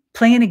probably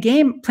playing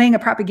a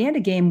propaganda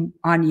game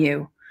on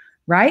you,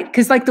 right?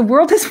 Because like the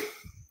world doesn't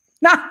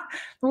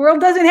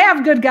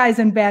have good guys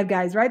and bad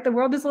guys, right? The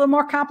world is a little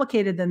more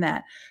complicated than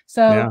that.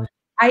 So yeah.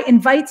 I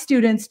invite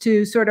students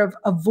to sort of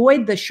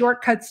avoid the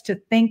shortcuts to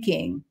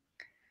thinking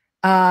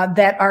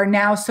that are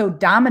now so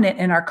dominant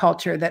in our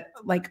culture, that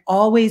like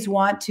always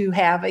want to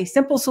have a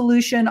simple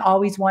solution,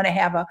 always want to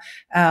have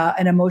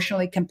an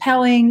emotionally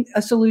compelling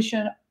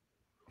solution.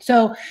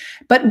 So,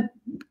 but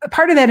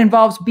part of that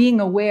involves being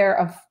aware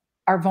of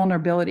our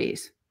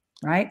vulnerabilities,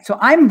 right? So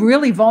I'm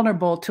really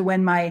vulnerable to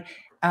when my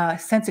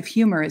sense of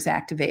humor is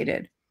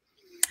activated.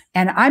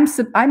 And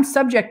I'm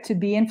subject to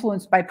be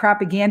influenced by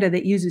propaganda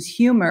that uses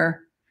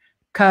humor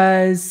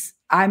because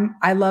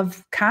I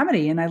love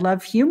comedy and I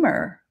love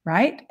humor.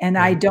 Right. And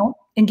I don't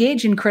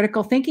engage in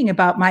critical thinking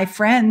about my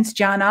friends,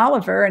 John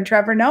Oliver and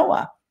Trevor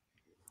Noah.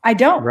 I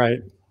don't.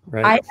 Right.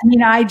 I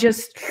mean, I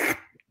just.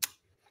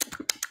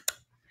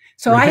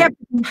 So I have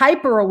to be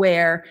hyper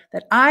aware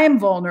that I'm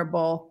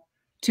vulnerable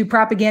to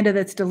propaganda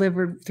that's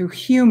delivered through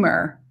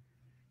humor.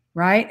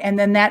 Right. And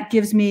then that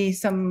gives me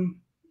some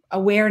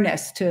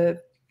awareness to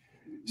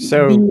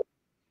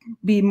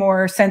be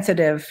more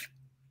sensitive.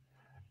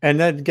 And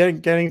then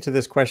getting to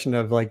this question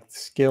of like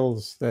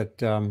skills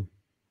that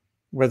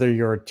whether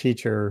you're a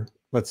teacher,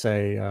 let's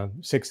say a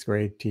 6th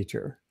grade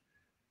teacher,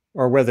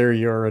 or whether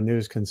you're a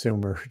news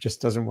consumer who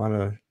just doesn't want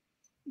to,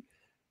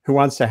 who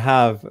wants to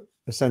have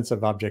a sense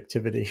of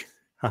objectivity.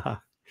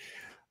 What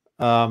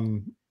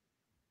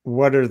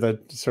are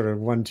the sort of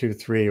 1, 2,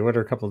 3? What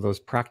are a couple of those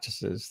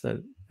practices that,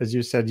 as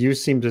you said, you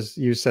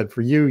said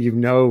for you,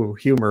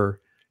 humor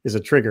is a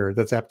trigger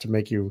that's apt to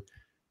make you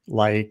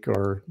like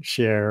or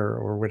share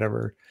or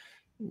whatever.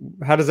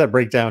 How does that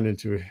break down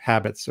into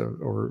habits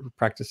or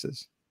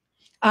practices?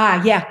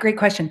 Yeah, great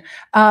question.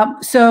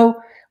 So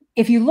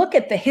if you look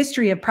at the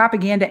history of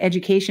propaganda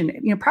education,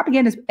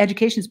 propaganda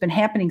education has been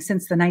happening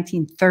since the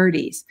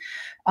 1930s.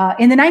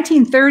 In the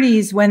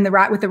 1930s,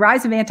 with the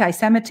rise of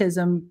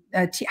anti-Semitism,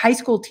 high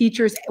school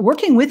teachers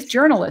working with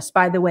journalists,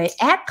 by the way,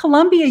 at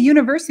Columbia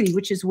University,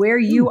 which is where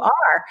you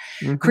are,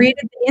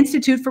 created the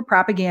Institute for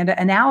Propaganda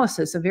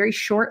Analysis, a very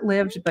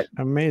short-lived but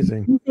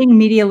amazing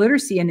media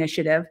literacy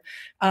initiative.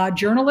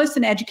 Journalists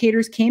and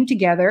educators came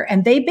together,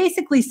 and they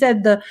basically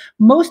said the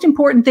most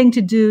important thing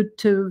to do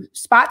to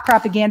spot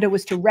propaganda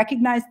was to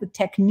recognize the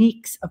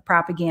techniques of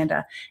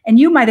propaganda. And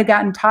you might have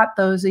gotten taught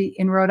those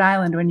in Rhode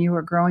Island when you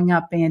were growing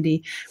up,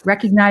 Andy.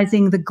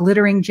 Recognizing the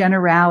glittering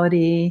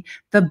generality,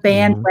 the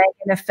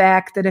bandwagon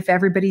effect, that if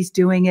everybody's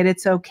doing it,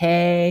 it's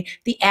okay,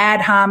 the ad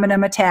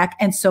hominem attack,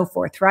 and so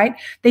forth, right?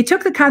 They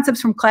took the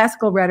concepts from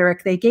classical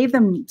rhetoric, they gave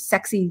them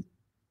sexy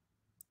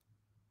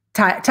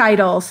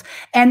titles,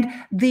 and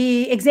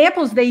the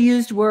examples they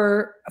used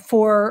were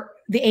for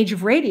the age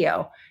of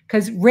radio,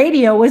 because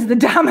radio was the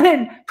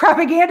dominant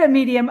propaganda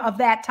medium of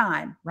that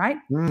time, right?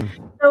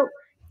 So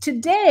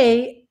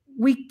today,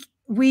 we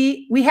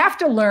have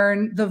to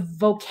learn the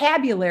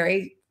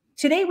vocabulary.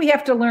 Today, we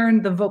have to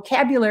learn the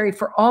vocabulary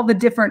for all the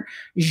different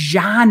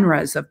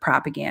genres of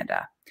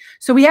propaganda.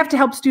 So we have to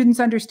help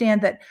students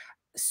understand that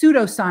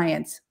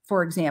pseudoscience,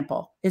 for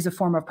example, is a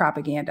form of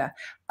propaganda.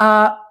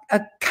 A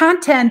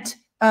content,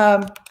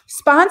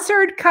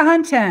 sponsored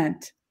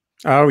content.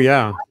 Oh,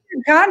 yeah.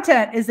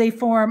 Content is a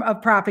form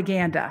of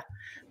propaganda,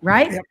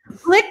 right? Yep.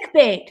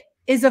 Clickbait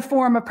is a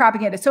form of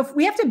propaganda. So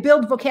we have to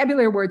build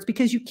vocabulary words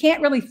because you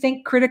can't really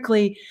think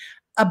critically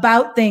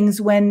about things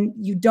when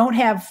you don't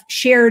have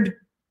shared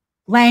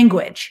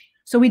language.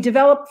 So we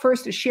develop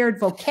first a shared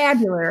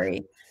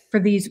vocabulary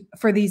for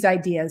these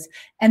ideas.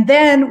 And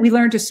then we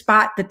learn to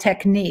spot the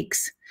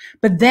techniques.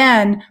 But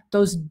then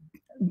those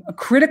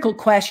critical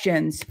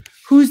questions,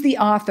 who's the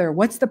author?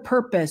 What's the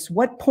purpose?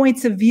 What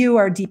points of view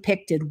are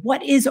depicted?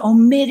 What is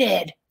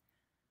omitted?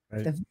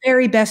 Right. The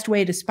very best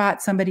way to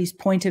spot somebody's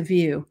point of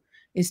view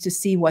is to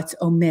see what's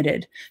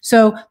omitted.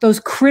 So those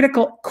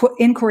critical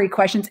inquiry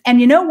questions.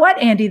 And you know what,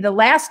 Andy, the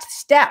last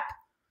step,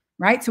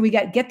 right? So we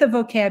get the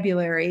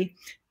vocabulary,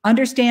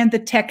 understand the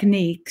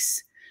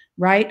techniques,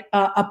 right?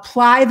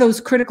 Apply those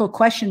critical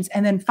questions.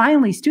 And then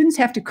finally, students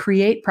have to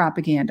create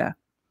propaganda,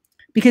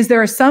 because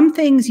there are some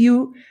things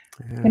you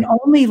can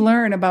only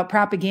learn about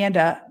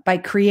propaganda by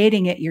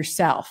creating it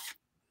yourself,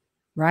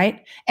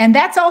 right? And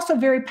that's also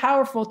very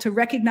powerful to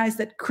recognize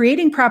that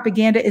creating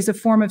propaganda is a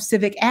form of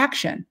civic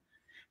action,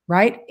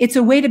 right? It's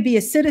a way to be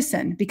a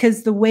citizen,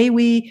 because the way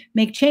we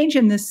make change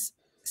in this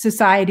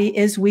society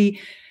is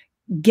we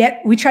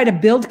try to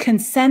build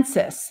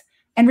consensus.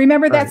 And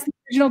remember, that's the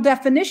original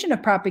definition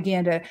of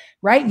propaganda,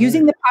 right?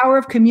 Using the power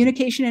of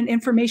communication and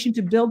information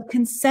to build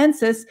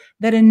consensus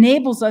that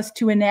enables us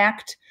to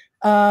enact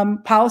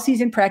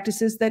policies and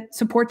practices that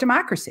support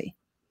democracy.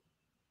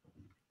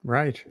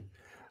 Right.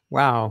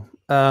 Wow.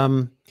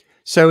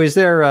 So is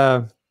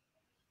there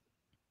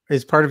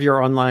is part of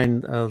your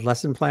online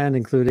lesson plan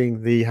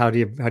including the how do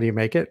you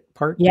make it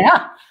part?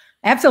 Yeah,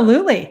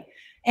 absolutely.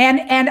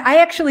 And I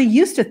actually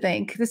used to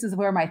think, this is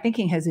where my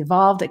thinking has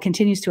evolved. It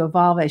continues to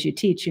evolve as you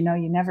teach. You know,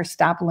 you never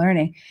stop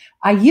learning.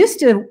 I used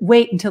to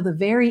wait until the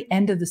very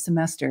end of the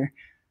semester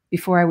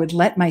before I would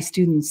let my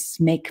students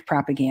make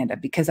propaganda,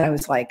 because I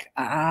was like,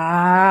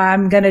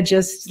 I'm going to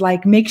just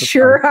like make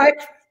sure I've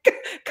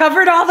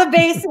covered all the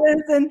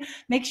bases and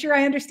make sure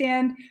I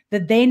understand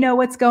that they know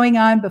what's going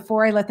on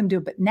before I let them do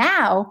it. But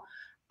now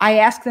I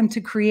ask them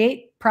to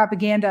create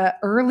propaganda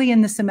early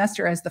in the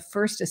semester as the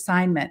first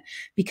assignment,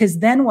 because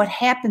then what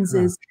happens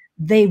is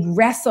they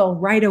wrestle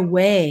right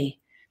away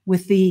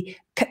with the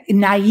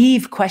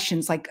naive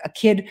questions. Like a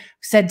kid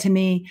said to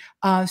me,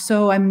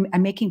 so I'm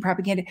making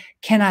propaganda.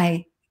 Can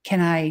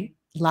I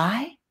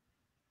lie?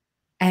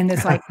 And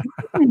it's like,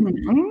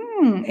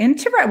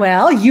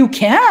 well, you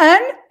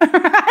can.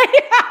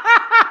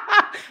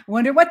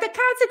 Wonder what the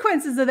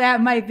consequences of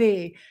that might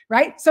be,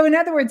 right? So in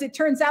other words, it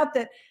turns out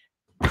that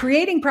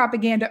creating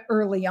propaganda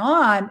early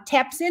on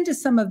taps into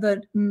some of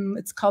the,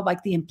 it's called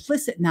like the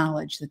implicit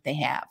knowledge that they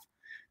have.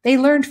 They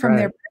learned from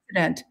their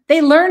president.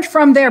 They learned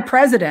from their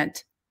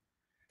president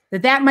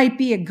that might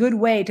be a good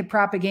way to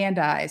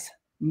propagandize.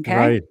 Okay.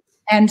 Right.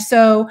 And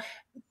so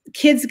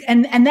kids,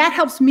 and that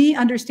helps me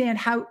understand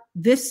how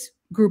this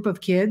group of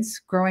kids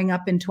growing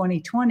up in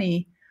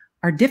 2020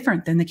 are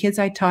different than the kids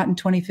I taught in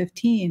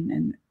 2015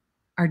 and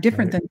are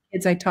different than the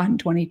kids I taught in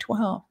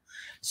 2012.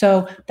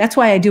 So that's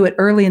why I do it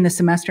early in the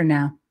semester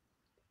now.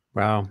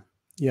 Wow.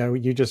 Yeah,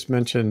 you just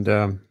mentioned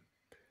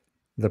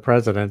the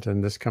president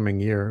in this coming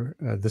year,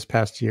 this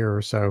past year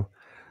or so.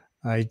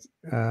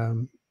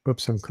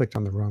 Oops, I clicked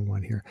on the wrong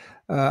one here.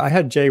 I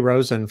had Jay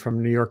Rosen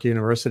from New York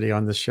University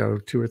on the show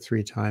 2 or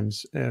 3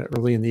 times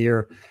early in the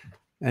year,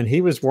 and he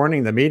was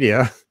warning the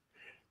media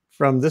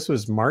this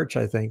was March,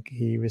 I think.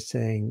 He was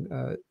saying,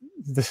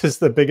 this is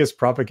the biggest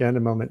propaganda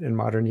moment in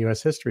modern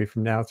US history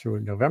from now through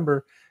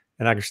November.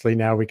 And actually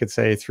now we could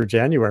say through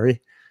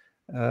January.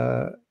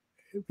 And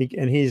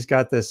he's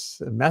got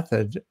this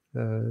method,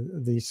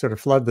 the sort of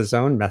flood the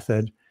zone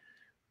method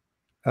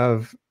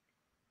of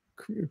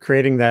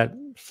creating that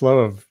flow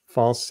of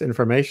false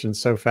information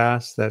so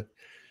fast that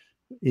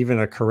even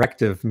a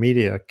corrective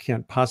media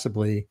can't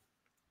possibly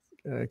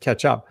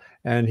catch up.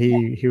 And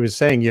he was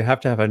saying you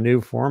have to have a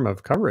new form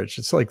of coverage.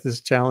 It's like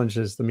this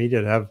challenges the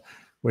media to have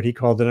what he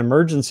called an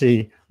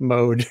emergency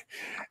mode.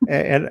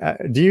 And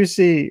do you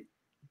see,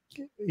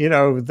 you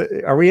know,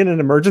 are we in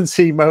an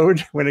emergency mode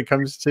when it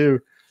comes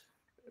to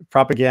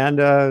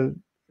propaganda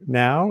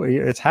now?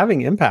 It's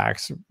having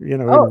impacts, you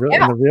know,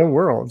 in the real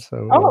world.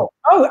 So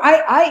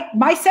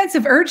my sense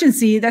of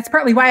urgency, that's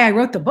partly why I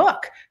wrote the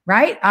book,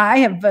 right? I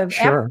have a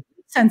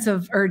sense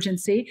of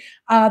urgency.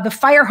 The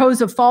fire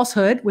hose of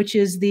falsehood, which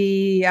is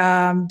the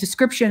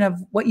description of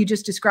what you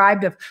just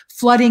described of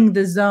flooding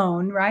the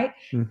zone, right?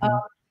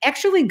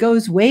 Actually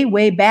goes way,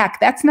 way back.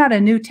 That's not a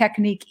new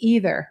technique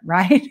either,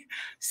 right?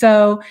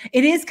 So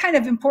it is kind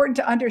of important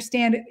to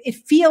understand. It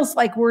feels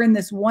like we're in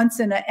this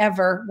once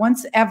ever,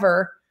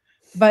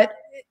 but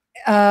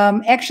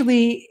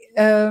actually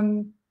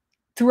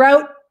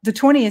throughout the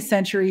 20th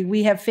century,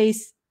 we have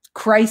faced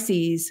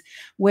crises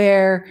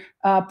where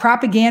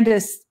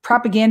propagandists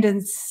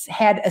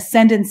had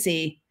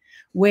ascendancy,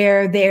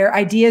 where their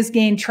ideas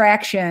gain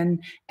traction,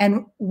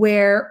 and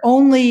where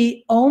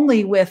only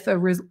with a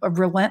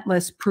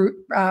relentless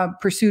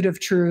pursuit of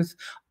truth,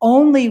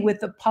 only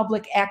with the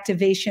public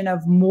activation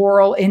of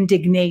moral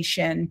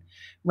indignation,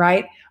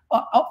 right?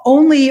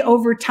 Only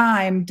over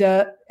time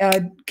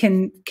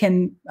can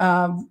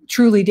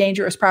truly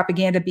dangerous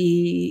propaganda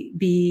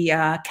be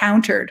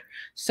countered.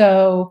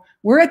 So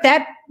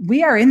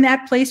we are in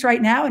that place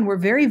right now, and we're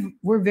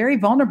very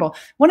vulnerable.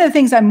 One of the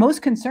things I'm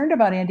most concerned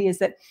about, Andy, is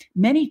that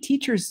many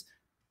teachers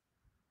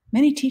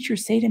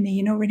say to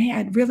me, Renee,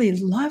 I'd really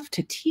love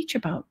to teach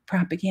about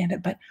propaganda,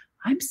 but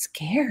I'm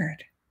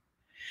scared.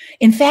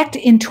 In fact,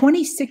 in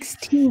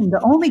 2016, the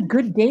only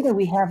good data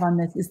we have on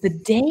this is the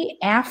day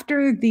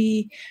after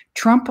the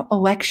Trump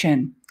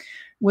election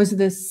was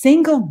the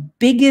single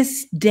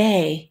biggest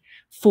day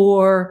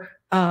for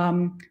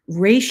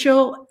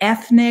racial,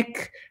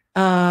 ethnic,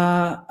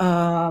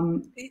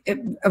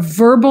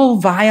 verbal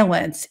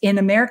violence in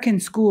American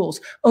schools.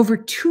 Over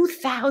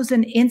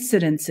 2,000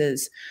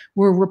 incidences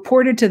were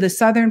reported to the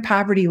Southern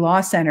Poverty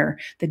Law Center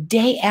the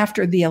day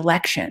after the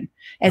election,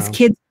 as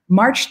kids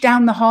marched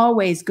down the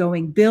hallways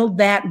going, build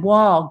that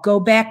wall, go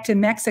back to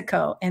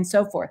Mexico, and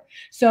so forth.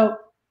 So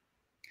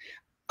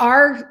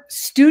our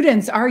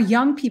students, our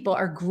young people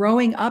are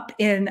growing up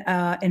in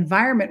an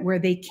environment where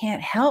they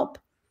can't help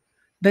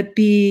but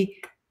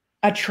be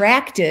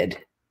attracted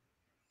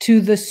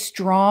to the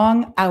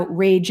strong,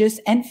 outrageous,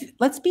 and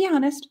let's be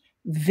honest,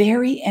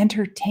 very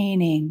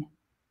entertaining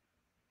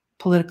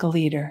political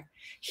leader.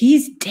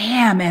 He's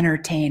damn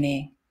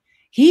entertaining.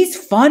 He's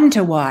fun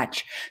to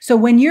watch. So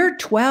when you're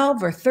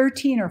 12 or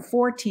 13 or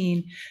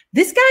 14,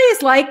 this guy is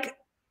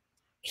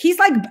he's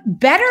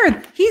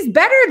better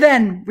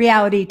than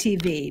reality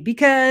TV,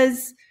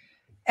 because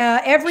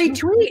every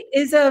tweet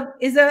is a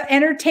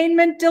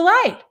entertainment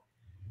delight.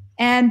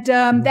 And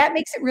that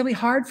makes it really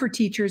hard for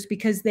teachers,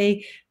 because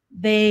they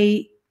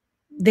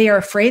are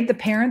afraid the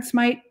parents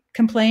might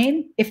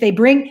complain if they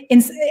bring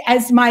in,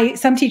 as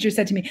some teachers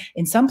said to me,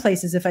 in some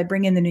places, if I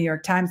bring in the New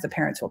York Times, the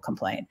parents will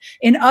complain.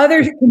 In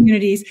other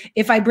communities,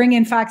 if I bring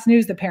in Fox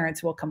News, the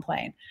parents will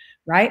complain,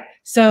 right?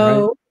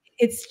 So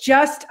it's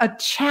just a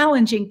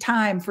challenging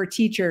time for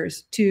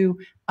teachers to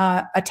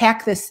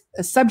attack this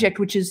subject,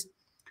 which is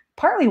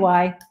partly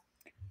why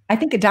I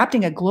think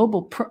adopting a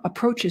global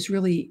approach is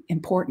really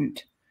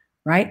important.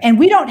 Right. And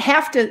we don't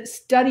have to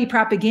study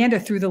propaganda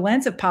through the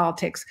lens of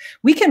politics.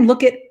 We can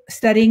look at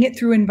studying it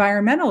through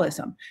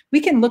environmentalism.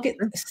 We can look at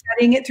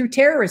studying it through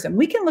terrorism.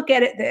 We can look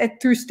at it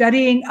through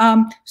studying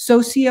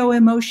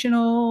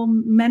socio-emotional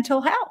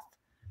mental health.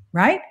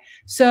 Right.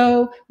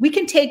 So we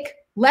can take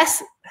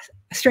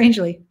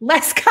strangely,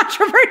 less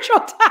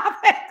controversial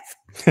topics.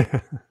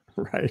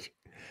 Right.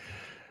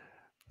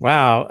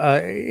 Wow.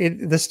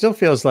 This still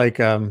feels like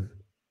an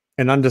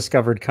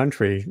undiscovered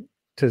country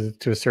to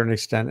a certain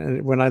extent.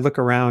 And when I look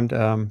around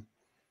the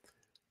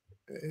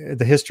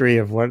history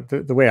of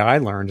the way I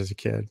learned as a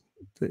kid,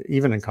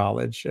 even in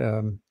college,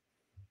 and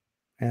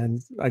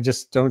I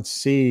just don't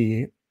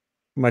see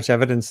much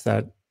evidence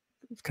that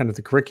kind of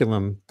the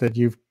curriculum that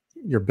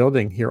you're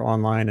building here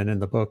online and in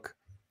the book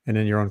and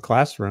in your own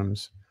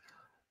classrooms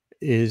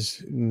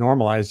is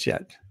normalized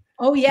yet.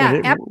 Oh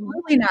yeah,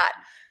 absolutely not.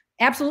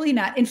 Absolutely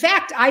not. In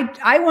fact,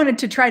 I wanted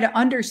to try to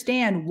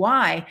understand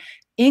why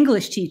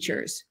English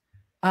teachers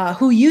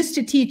who used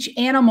to teach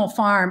Animal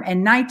Farm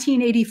in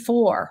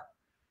 1984,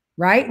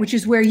 right? Which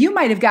is where you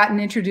might have gotten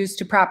introduced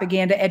to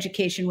propaganda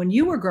education when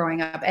you were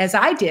growing up, as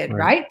I did,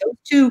 right? Those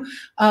two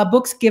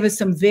books give us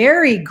some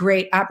very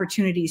great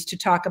opportunities to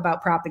talk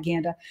about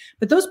propaganda,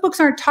 but those books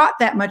aren't taught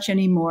that much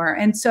anymore.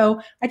 And so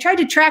I tried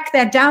to track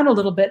that down a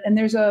little bit. And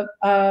there's a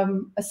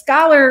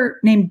scholar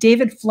named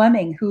David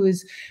Fleming who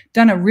has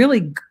done a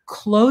really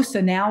close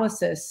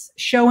analysis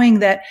showing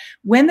that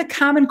when the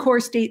Common Core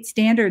state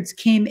standards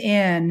came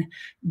in,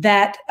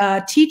 that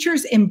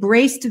teachers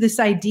embraced this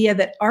idea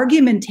that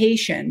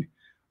argumentation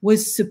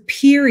was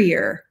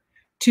superior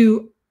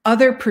to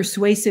other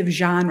persuasive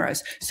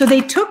genres. So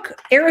they took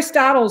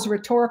Aristotle's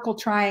rhetorical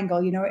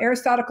triangle. You know,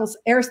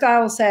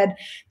 Aristotle said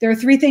there are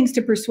three things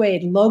to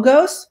persuade: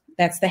 logos,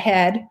 that's the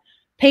head;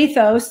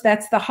 pathos,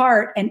 that's the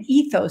heart; and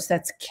ethos,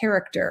 that's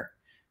character.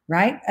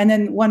 Right? And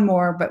then one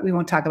more, but we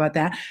won't talk about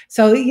that.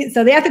 So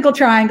the ethical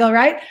triangle,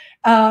 right?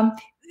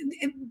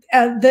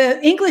 The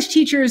English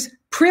teachers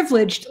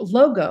privileged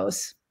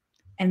logos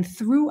and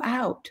threw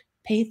out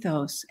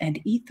pathos and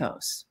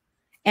ethos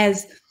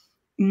as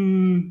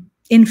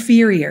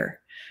inferior.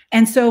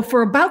 And so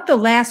for about the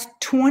last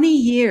 20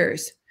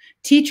 years,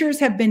 teachers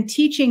have been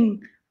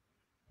teaching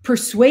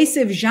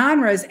persuasive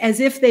genres as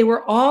if they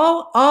were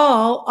all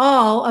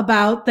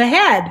about the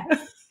head.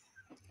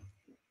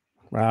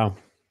 Wow.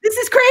 This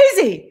is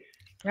crazy,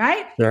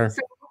 right? Sure.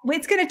 So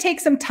it's going to take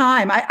some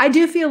time. I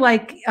do feel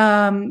like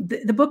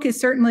the book is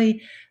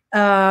certainly,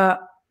 I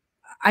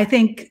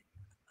think,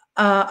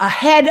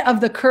 ahead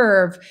of the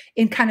curve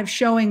in kind of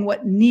showing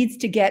what needs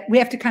to we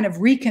have to kind of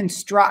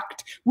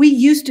reconstruct. We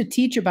used to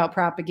teach about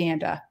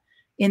propaganda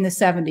in the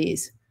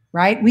 70s,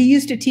 right? We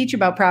used to teach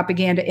about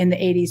propaganda in the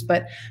 80s,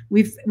 but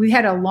we've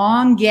had a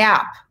long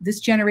gap. This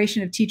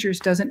generation of teachers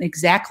doesn't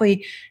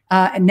exactly,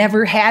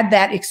 never had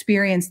that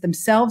experience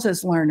themselves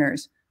as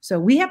learners. So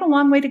we have a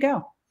long way to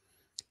go.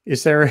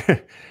 Is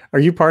there, are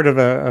you part of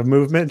a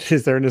movement?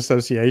 Is there an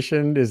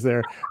association? Is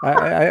there,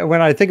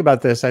 when I think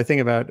about this, I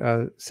think about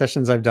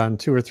sessions I've done,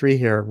 2 or 3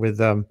 here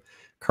with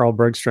Carl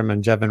Bergstrom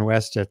and Jevin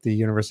West at the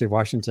University of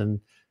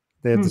Washington.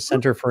 They have the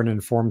Center for an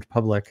Informed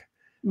Public.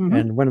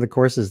 And one of the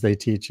courses they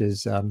teach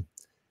is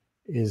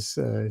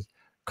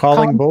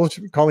calling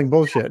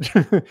bullshit,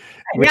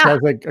 which has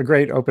a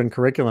great open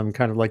curriculum,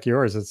 kind of like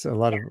yours. It's a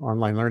lot of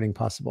online learning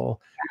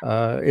possible.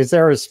 Is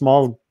there a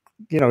small,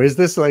 is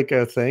this like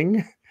a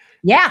thing?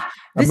 Yeah,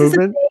 this is a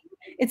movement?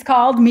 It's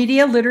called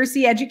Media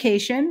Literacy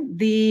Education.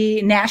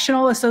 The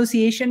National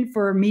Association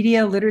for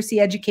Media Literacy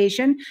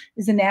Education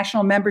is a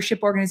national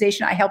membership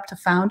organization. I helped to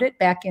found it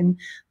back in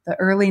the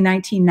early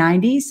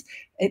 1990s.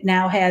 It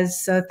now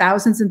has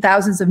thousands and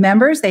thousands of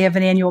members. They have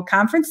an annual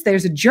conference.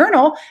 There's a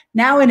journal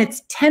now in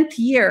its 10th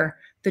year,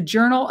 the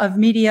Journal of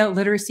Media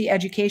Literacy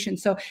Education.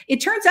 So it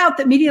turns out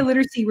that media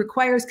literacy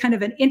requires kind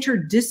of an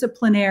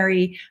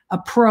interdisciplinary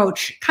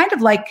approach, kind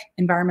of like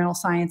environmental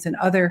science and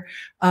other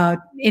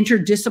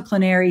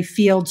interdisciplinary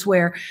fields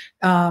where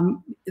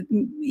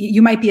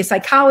you might be a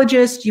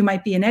psychologist, you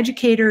might be an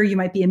educator, you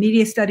might be a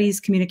media studies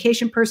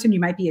communication person, you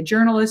might be a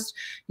journalist,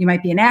 you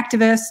might be an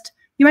activist,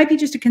 you might be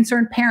just a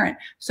concerned parent.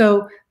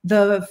 So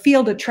the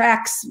field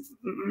attracts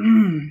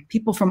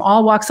people from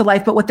all walks of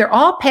life, but what they're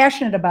all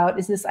passionate about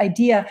is this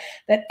idea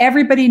that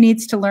everybody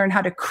needs to learn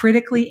how to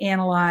critically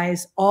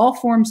analyze all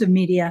forms of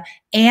media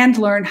and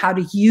learn how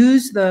to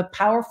use the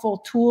powerful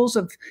tools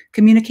of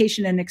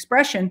communication and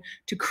expression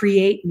to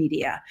create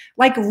media.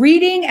 Like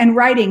reading and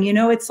writing,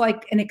 it's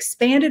like an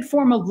expanded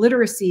form of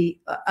literacy,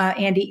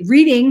 Andy.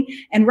 Reading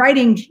and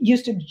writing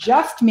used to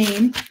just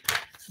mean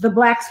the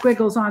black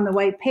squiggles on the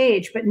white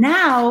page. But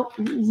now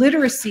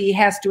literacy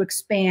has to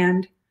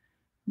expand.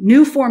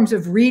 New forms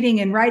of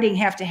reading and writing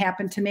have to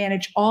happen to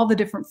manage all the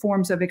different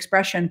forms of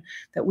expression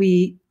that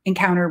we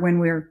encounter when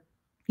we're,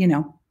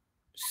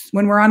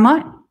 when we're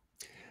online.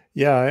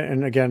 Yeah.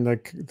 And again, the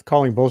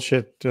calling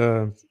bullshit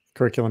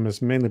curriculum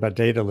is mainly about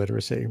data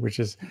literacy, which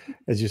is,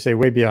 as you say,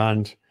 way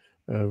beyond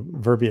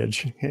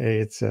verbiage.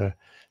 It's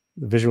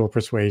visual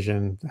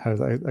persuasion, how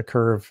a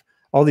curve.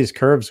 All these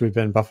curves we've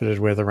been buffeted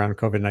with around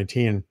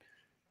COVID-19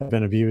 have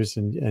been abused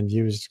and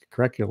used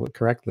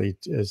correctly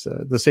as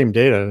the same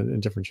data in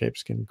different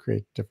shapes can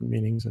create different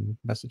meanings and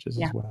messages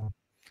as well.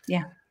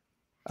 Yeah.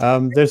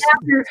 Right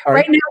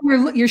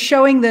now you're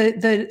showing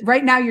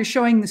right now you're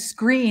showing the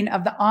screen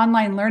of the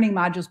online learning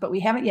modules, but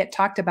we haven't yet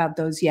talked about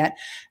those yet.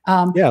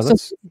 So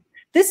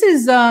this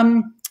is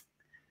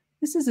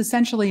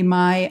essentially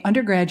my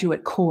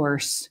undergraduate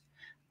course.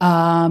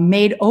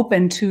 Made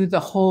open to the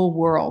whole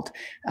world.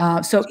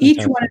 So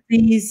each one of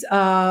these,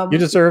 you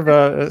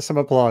deserve some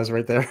applause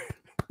right there.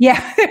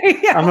 Yeah,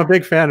 I'm a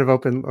big fan of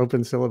open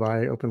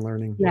syllabi, open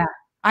learning. Yeah,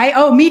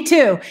 me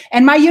too.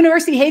 And my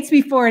university hates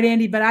me for it,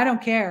 Andy, but I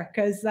don't care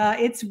because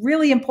it's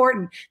really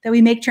important that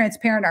we make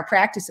transparent our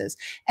practices.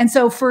 And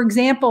so, for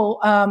example,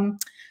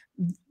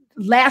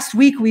 last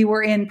week we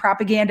were in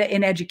propaganda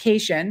in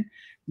education.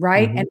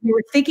 Right. And we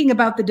were thinking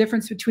about the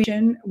difference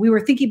we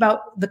were thinking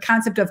about the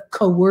concept of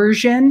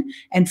coercion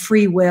and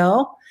free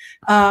will.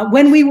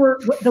 When we were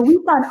the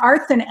week on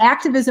arts and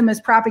activism as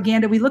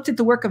propaganda, we looked at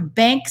the work of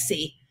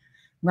Banksy,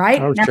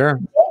 right? Oh, sure.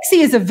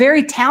 Banksy is a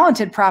very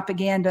talented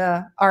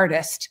propaganda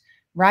artist,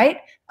 right?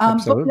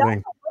 Absolutely. But we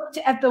also looked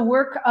at the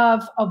work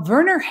of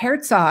Werner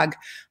Herzog,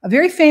 a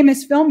very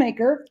famous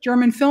filmmaker,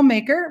 German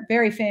filmmaker,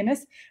 very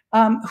famous,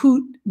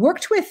 who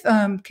worked with,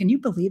 can you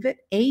believe it,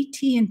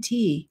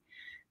 AT&T,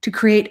 to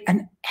create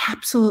an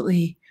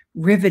absolutely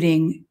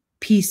riveting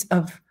piece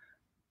of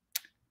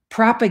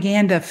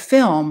propaganda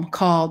film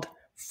called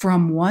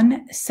From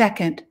One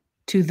Second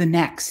to the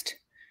Next.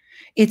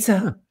 It's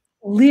a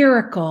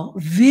lyrical,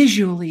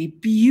 visually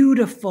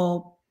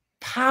beautiful,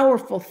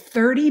 powerful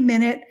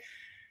 30-minute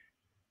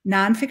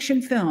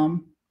nonfiction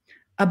film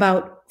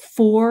about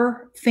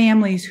 4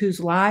 families whose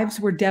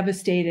lives were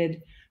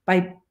devastated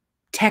by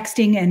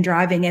texting and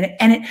driving.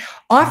 And it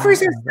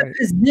offers us the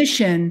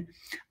position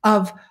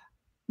of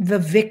the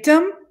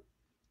victim,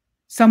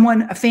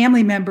 a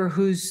family member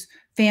whose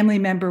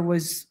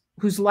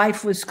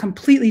life was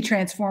completely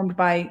transformed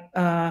by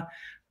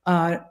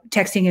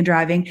texting and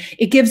driving.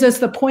 It gives us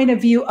the point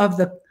of view of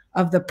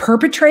the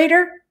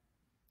perpetrator,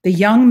 the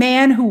young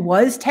man who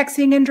was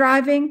texting and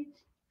driving.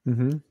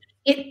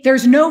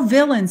 There's no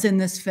villains in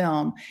this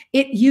film.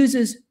 It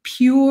uses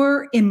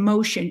pure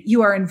emotion.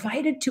 You are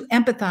invited to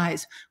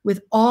empathize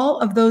with all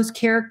of those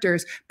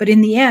characters, but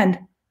in the end,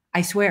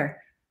 I swear,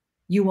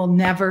 you will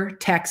never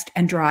text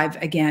and drive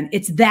again.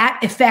 It's that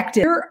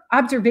effective. Your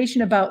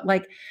observation about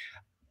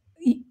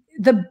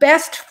the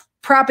best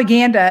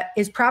propaganda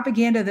is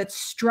propaganda that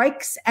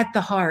strikes at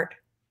the heart,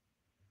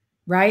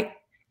 right?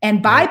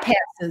 And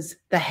bypasses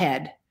the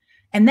head.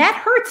 And that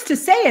hurts to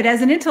say it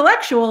as an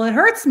intellectual. It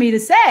hurts me to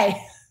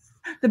say.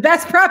 The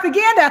best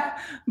propaganda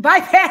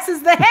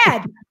bypasses the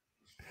head.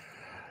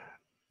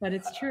 But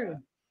it's true.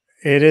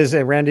 It is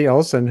Randy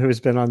Olson,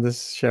 who's been on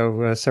this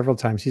show several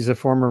times. He's a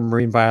former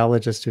marine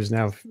biologist who's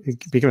now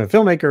become a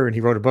filmmaker, and he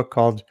wrote a book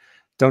called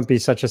Don't Be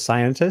Such a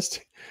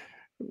Scientist,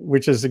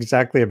 which is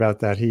exactly about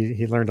that.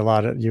 He learned a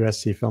lot at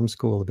USC Film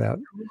School about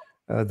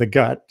the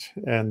gut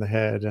and the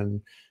head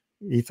and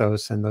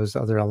ethos and those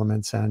other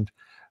elements. And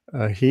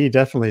he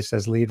definitely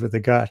says lead with the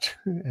gut.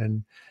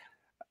 And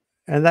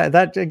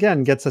that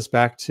again gets us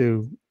back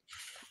to,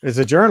 as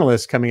a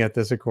journalist coming at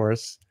this, of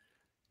course,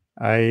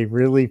 I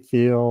really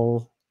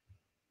feel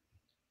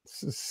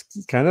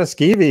kind of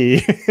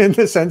skeevy in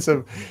the sense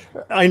of,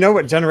 I know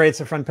what generates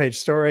a front page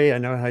story. I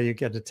know how you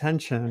get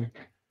attention.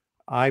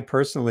 I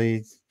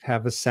personally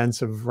have a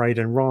sense of right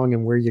and wrong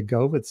and where you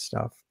go with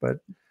stuff. But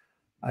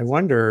I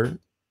wonder,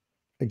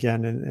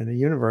 again, in a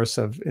universe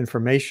of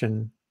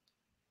information,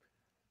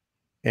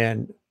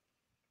 and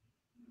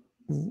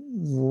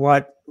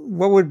what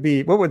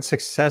would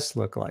success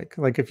look like?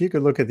 Like if you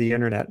could look at the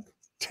internet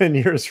 10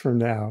 years from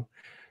now,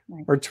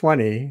 right, or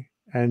 20,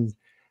 and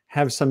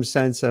have some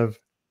sense of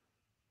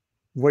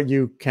what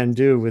you can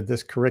do with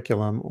this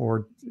curriculum,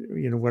 or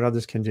what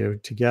others can do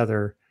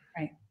together,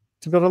 right,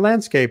 to build a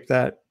landscape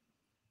that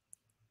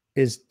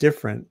is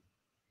different.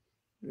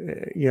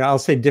 I'll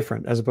say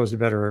different as opposed to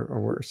better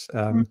or worse.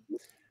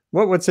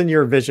 What's in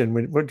your vision?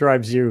 What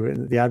drives you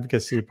in the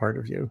advocacy part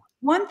of you?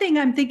 One thing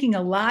I'm thinking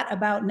a lot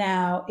about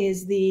now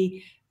is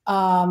the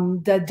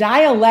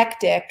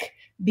dialectic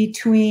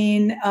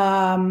between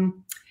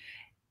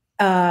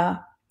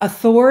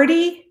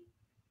authority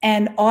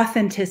and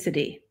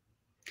authenticity.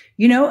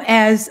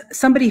 As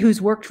somebody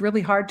who's worked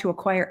really hard to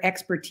acquire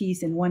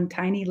expertise in one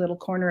tiny little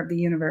corner of the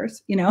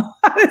universe,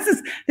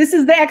 this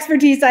is the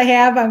expertise I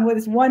have on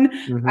this one.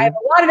 Mm-hmm. I have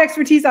a lot of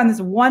expertise on this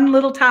one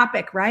little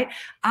topic, right?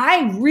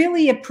 I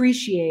really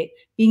appreciate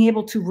being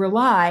able to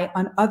rely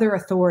on other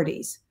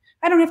authorities.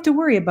 I don't have to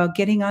worry about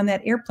getting on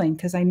that airplane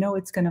because I know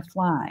it's going to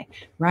fly,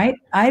 right?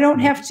 I don't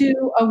have to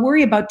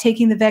worry about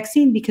taking the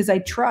vaccine because I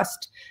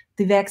trust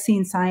the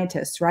vaccine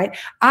scientists, right?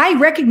 I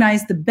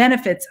recognize the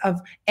benefits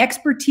of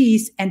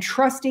expertise and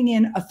trusting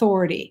in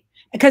authority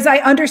because I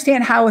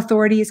understand how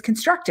authority is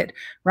constructed,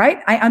 right?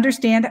 I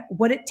understand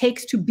what it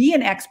takes to be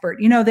an expert.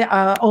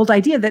 The old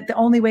idea that the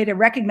only way to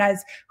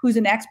recognize who's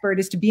an expert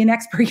is to be an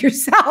expert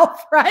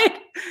yourself, right?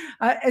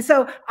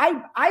 So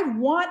I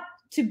want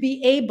to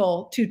be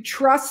able to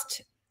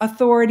trust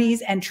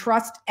authorities and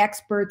trust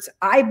experts.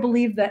 I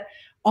believe that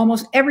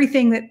almost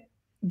everything that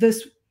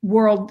this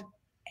world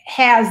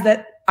has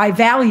that I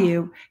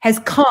value has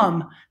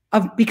come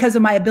because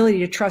of my ability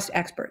to trust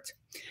experts.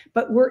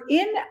 But we're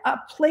in a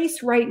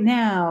place right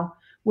now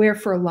where,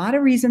 for a lot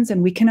of reasons,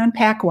 and we can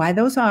unpack why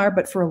those are,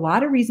 but for a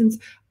lot of reasons,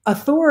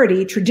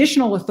 authority,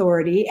 traditional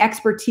authority,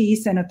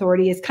 expertise and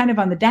authority is kind of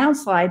on the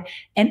downslide,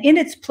 and in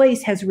its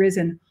place has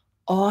risen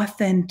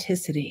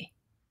authenticity.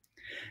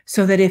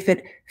 So that if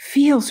it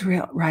feels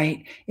real,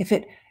 right, if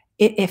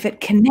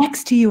it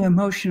connects to you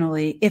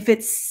emotionally, if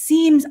it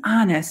seems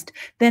honest,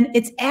 then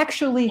it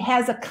actually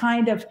has a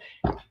kind of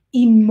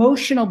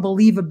emotional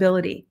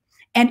believability.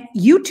 And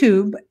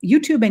YouTube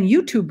and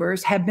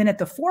YouTubers have been at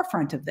the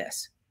forefront of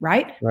this,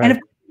 right? And it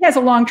has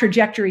a long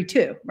trajectory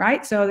too,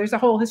 right? So there's a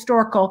whole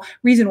historical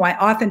reason why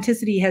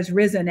authenticity has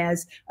risen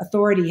as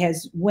authority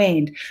has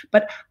waned.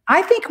 But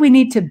I think we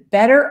need to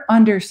better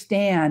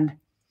understand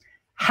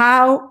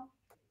how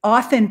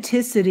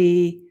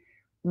authenticity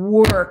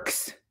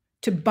works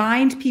to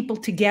bind people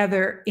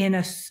together in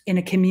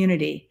a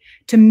community,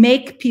 to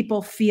make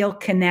people feel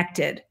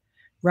connected,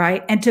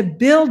 right? And to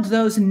build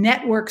those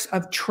networks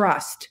of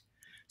trust.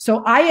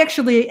 So I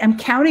actually am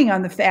counting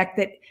on the fact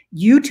that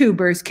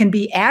YouTubers can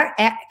be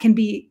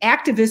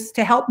activists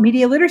to help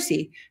media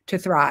literacy to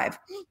thrive.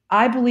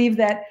 I believe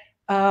that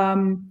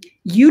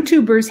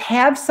YouTubers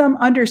have some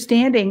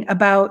understanding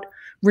about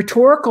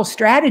rhetorical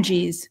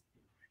strategies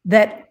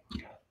that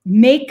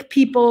make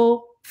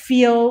people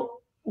feel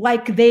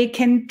like they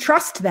can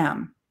trust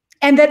them,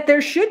 and that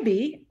there should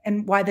be,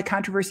 and why the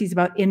controversies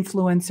about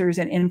influencers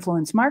and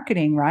influence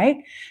marketing, right,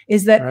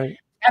 is that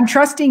I'm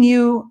trusting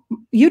you,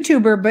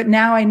 YouTuber, but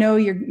now I know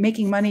you're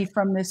making money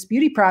from this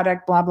beauty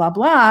product, blah, blah,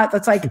 blah.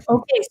 That's like,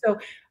 okay. So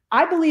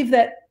I believe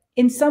that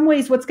in some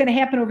ways what's going to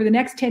happen over the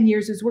next 10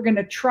 years is we're going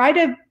to try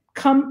to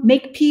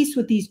make peace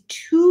with these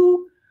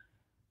two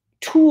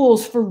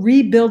tools for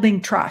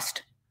rebuilding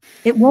trust.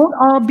 It won't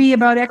all be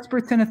about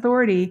experts and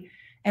authority,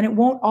 and it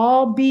won't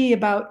all be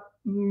about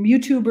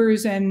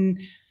YouTubers and,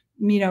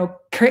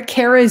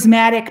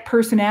 charismatic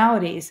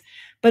personalities,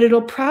 but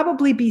it'll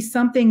probably be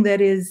something that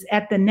is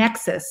at the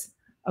nexus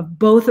of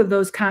both of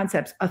those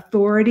concepts,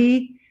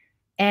 authority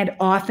and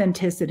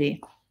authenticity.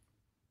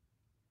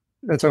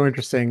 That's so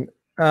interesting.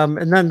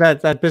 And then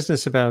that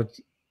business about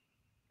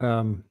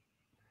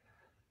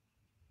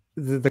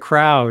the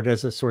crowd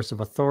as a source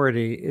of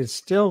authority, it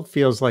still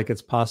feels like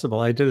it's possible.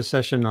 I did a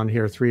session on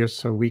here 3 or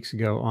so weeks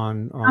ago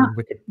on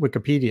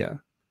Wikipedia.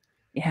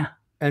 Yeah.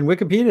 And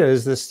Wikipedia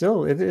is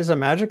it is a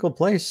magical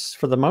place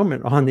for the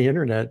moment on the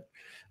internet.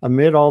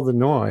 amid all the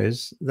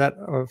noise that,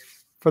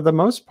 for the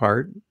most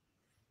part,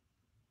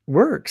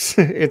 works.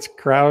 It's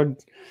crowd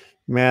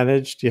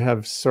managed. You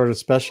have sort of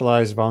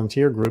specialized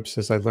volunteer groups,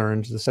 as I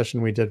learned. The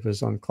session we did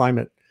was on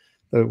climate,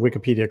 the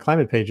Wikipedia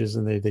climate pages,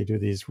 and they do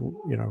these,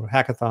 you know,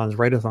 hackathons,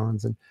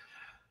 write-a-thons,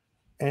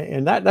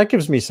 and that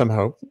gives me some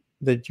hope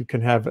that you can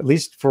have, at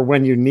least for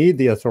when you need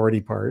the authority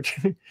part,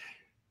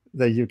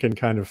 that you can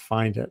kind of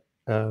find it.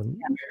 Not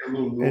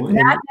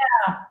now.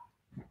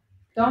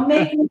 Don't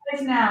make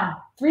noise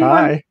now. 3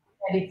 Hi.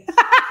 ready.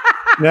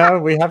 No,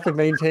 we have to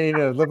maintain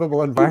a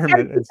livable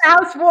environment. It's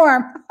house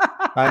warm.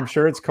 I'm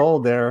sure it's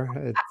cold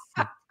there.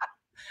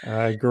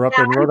 I grew up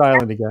in Rhode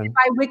Island again.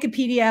 By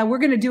Wikipedia, we're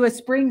going to do a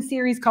spring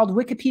series called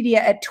Wikipedia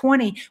at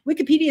 20.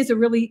 Wikipedia is a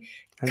really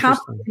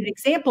complicated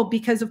example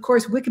because, of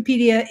course,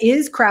 Wikipedia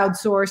is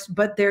crowdsourced,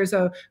 but there's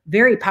a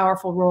very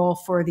powerful role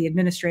for the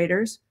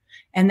administrators.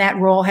 And that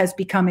role has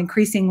become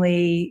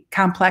increasingly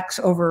complex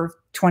over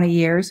 20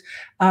 years.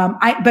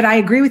 But I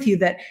agree with you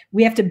that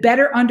we have to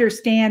better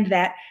understand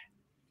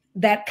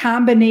that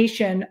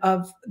combination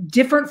of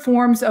different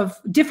forms of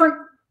different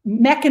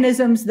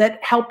mechanisms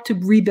that help to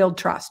rebuild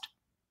trust.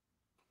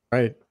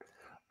 Right.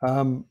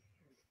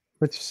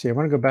 Let's see. I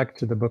want to go back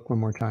to the book one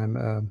more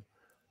time.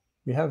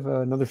 We have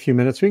another few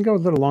minutes. We can go a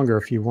little longer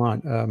if you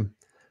want. But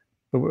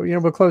you know,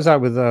 we'll close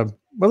out with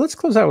let's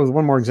close out with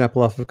one more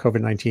example off of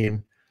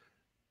COVID-19.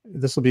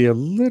 This will be a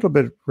little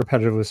bit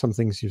repetitive with some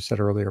things you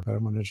said earlier, but I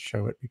wanted to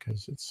show it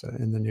because it's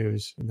in the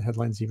news, in the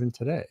headlines even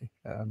today.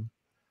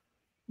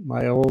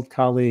 My old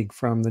colleague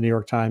from the New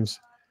York Times,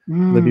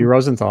 Libby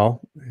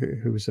Rosenthal,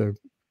 who's a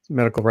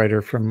medical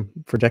writer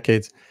for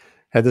decades,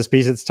 had this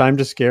piece, "It's time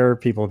to scare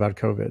people about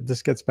COVID."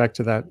 This gets back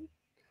to that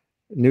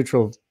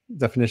neutral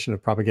definition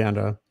of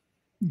propaganda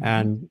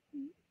and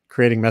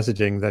creating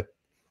messaging that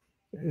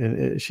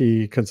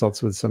she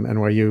consults with some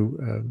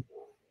NYU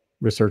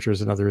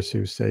researchers and others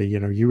who say, you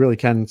know, you really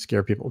can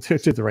scare people to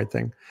do the right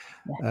thing.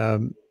 Yeah.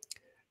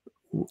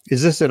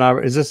 Is this an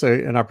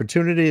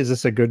opportunity? Is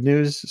this a good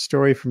news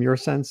story from your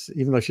sense,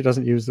 even though she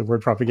doesn't use the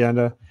word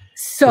propaganda?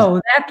 So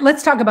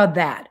let's talk about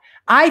that.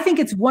 I think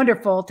it's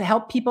wonderful to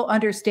help people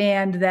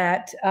understand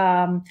that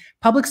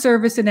public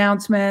service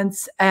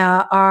announcements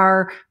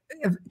can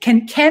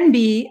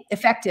be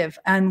effective,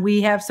 and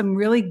we have some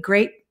really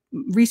great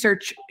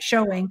research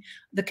showing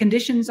the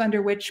conditions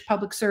under which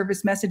public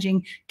service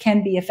messaging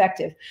can be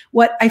effective.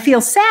 What I feel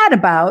sad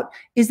about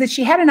is that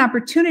she had an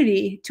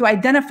opportunity to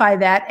identify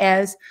that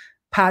as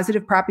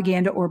positive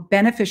propaganda or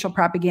beneficial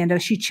propaganda.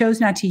 She chose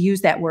not to use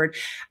that word.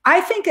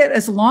 I think that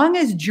as long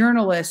as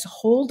journalists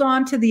hold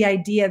on to the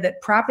idea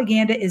that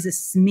propaganda is a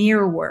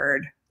smear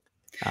word,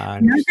 we're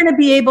not going to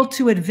be able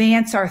to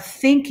advance our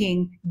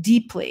thinking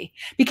deeply.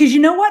 Because you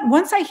know what?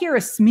 Once I hear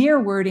a smear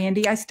word,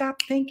 Andy, I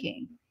stop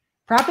thinking.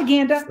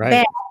 Propaganda,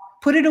 bad,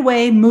 put it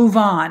away, move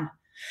on.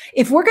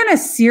 If we're going to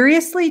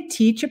seriously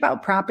teach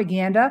about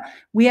propaganda,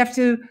 we have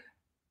to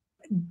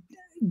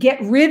get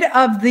rid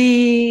of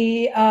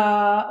the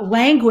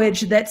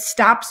language that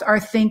stops our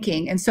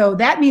thinking. And so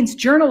that means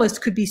journalists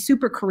could be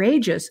super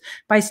courageous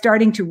by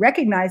starting to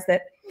recognize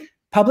that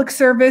public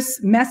service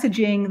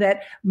messaging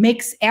that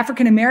makes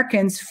African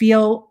Americans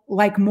feel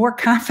like more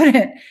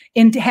confident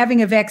in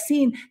having a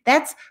vaccine,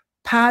 that's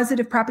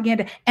positive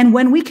propaganda. And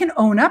when we can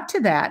own up to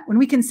that, when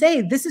we can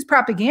say this is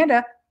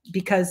propaganda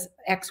because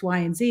X, Y,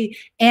 and Z,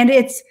 and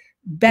it's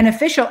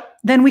beneficial,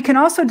 then we can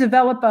also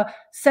develop a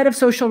set of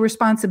social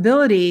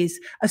responsibilities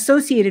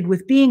associated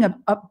with being a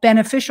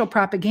beneficial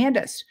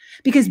propagandist,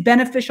 because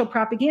beneficial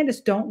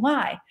propagandists don't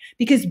lie,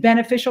 because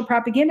beneficial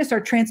propagandists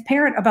are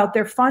transparent about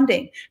their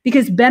funding,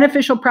 because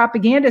beneficial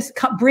propagandists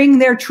bring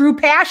their true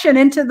passion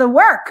into the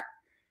work,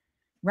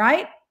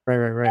 right?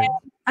 Right. And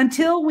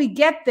until we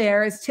get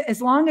there,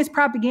 as long as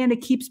propaganda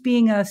keeps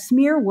being a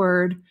smear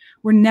word,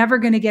 we're never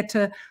going to get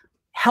to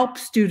help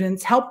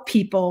students, help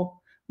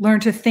people learn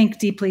to think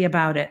deeply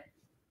about it.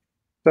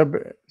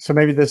 So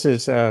maybe this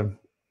is,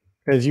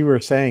 as you were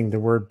saying, the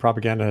word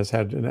propaganda has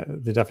had,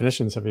 the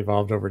definitions have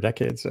evolved over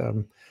decades.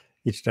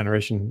 Each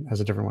generation has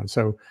a different one.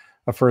 So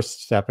a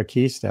first step, a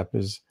key step,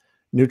 is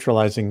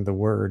neutralizing the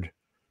word.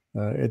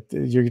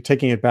 You're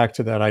taking it back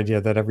to that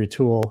idea that every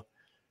tool,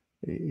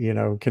 you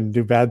know, can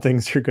do bad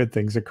things or good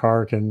things. A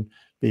car can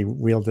be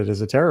wielded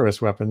as a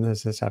terrorist weapon,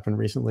 as has happened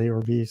recently,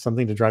 or be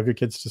something to drive your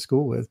kids to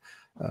school with.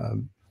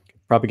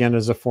 Propaganda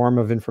is a form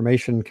of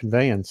information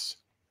conveyance,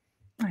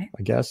 right,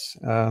 I guess.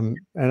 And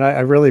I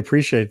really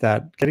appreciate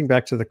that. Getting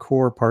back to the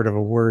core part of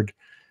a word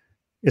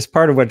is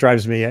part of what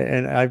drives me.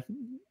 And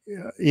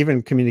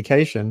even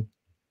communication,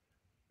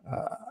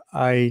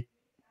 I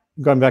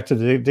gone back to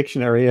the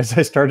dictionary as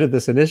I started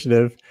this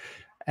initiative,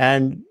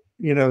 and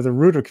you know, the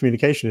root of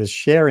communication is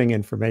sharing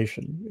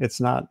information. It's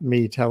not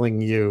me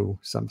telling you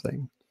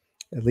something,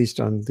 at least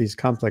on these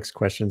complex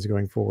questions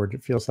going forward.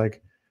 It feels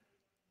like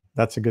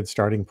that's a good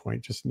starting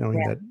point, just knowing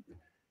that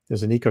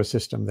there's an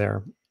ecosystem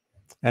there,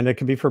 and it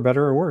can be for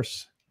better or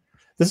worse.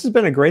 This has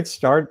been a great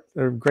start,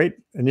 a great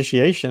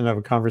initiation of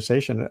a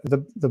conversation.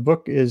 The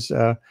book is,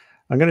 I'm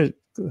going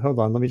to, hold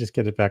on, let me just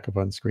get it back up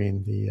on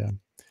screen.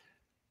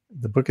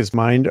 The book is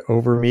Mind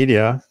Over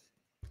Media.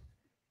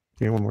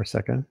 Give me one more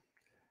second.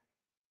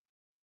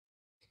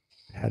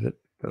 I had it,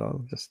 but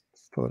I'll just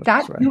pull it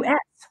up this way. .us.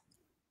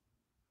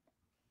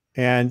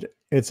 And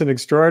it's an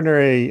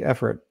extraordinary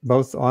effort,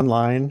 both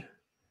online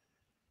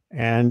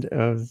and,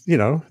 you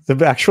know,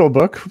 the actual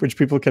book, which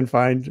people can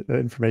find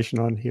information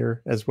on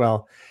here as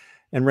well.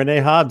 And Renee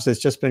Hobbs, it's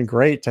just been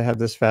great to have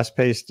this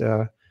fast-paced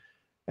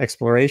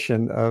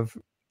exploration of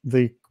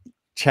the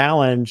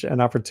challenge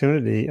and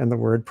opportunity in the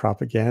word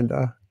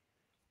propaganda,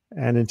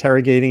 and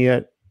interrogating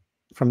it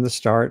from the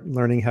start,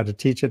 learning how to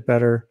teach it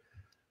better,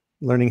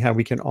 learning how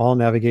we can all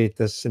navigate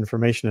this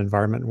information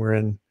environment we're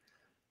in,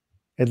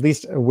 at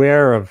least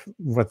aware of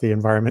what the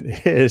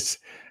environment is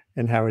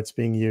and how it's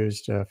being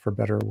used for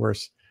better or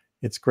worse.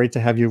 It's great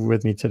to have you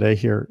with me today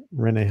here,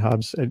 Renee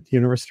Hobbs at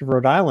University of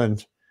Rhode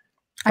Island,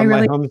 from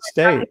my home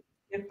state.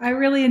 I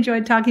really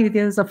enjoyed talking with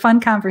you. It was a fun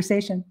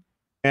conversation.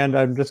 And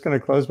I'm just going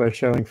to close by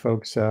showing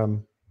folks what's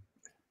going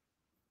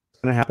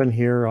to happen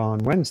here on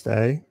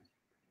Wednesday.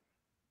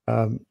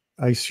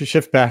 I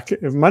shift back.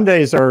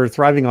 Mondays are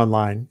Thriving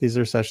Online. These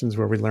are sessions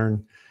where we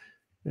learn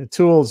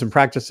tools and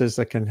practices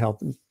that can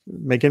help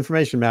make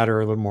information matter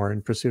a little more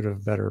in pursuit of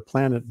a better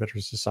planet, better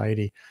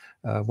society.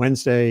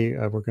 Wednesday,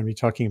 we're going to be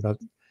talking about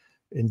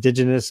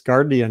Indigenous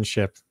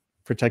guardianship,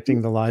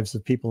 protecting the lives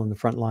of people in the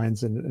front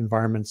lines and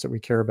environments that we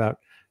care about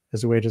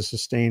as a way to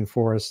sustain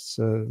forests,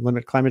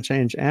 limit climate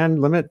change,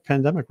 and limit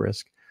pandemic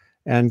risk.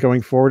 And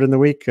going forward in the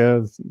week,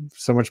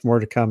 so much more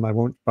to come. I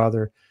won't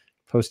bother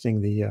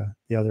posting the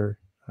other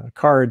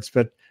cards,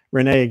 but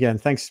Renee, again,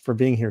 thanks for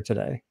being here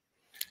today.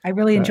 I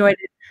really enjoyed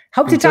it.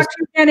 Hope to talk to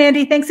you again,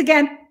 Andy. Thanks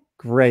again.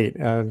 Great.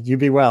 You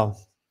be well.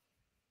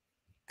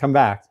 Come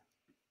back.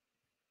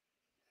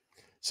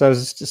 So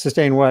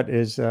Sustain What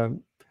is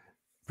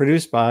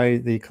produced by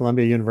the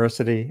Columbia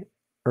University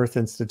Earth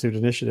Institute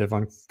Initiative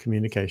on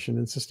Communication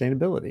and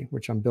Sustainability,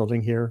 which I'm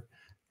building here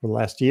for the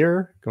last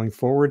year. Going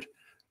forward,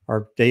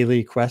 our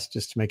daily quest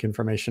is to make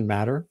information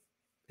matter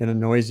in a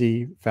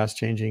noisy,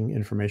 fast-changing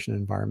information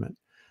environment.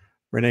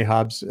 Renee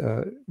Hobbs'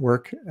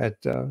 work at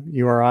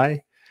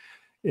URI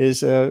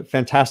is a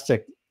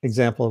fantastic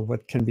example of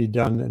what can be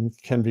done and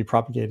can be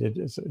propagated,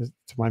 to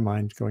my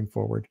mind, going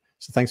forward.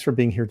 So thanks for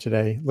being here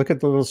today. Look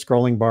at the little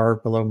scrolling bar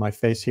below my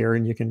face here,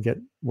 and you can get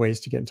ways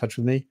to get in touch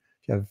with me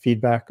if you have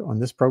feedback on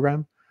this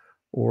program,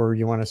 or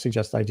you want to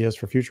suggest ideas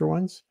for future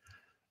ones.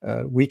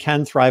 We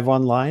can thrive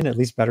online, at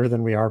least better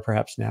than we are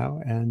perhaps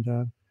now,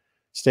 and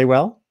stay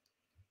well,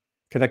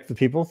 connect with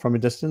people from a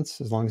distance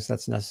as long as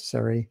that's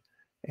necessary,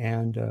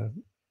 and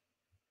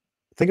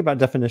think about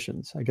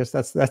definitions. I guess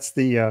that's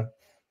the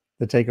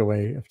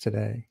takeaway of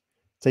today.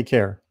 Take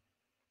care.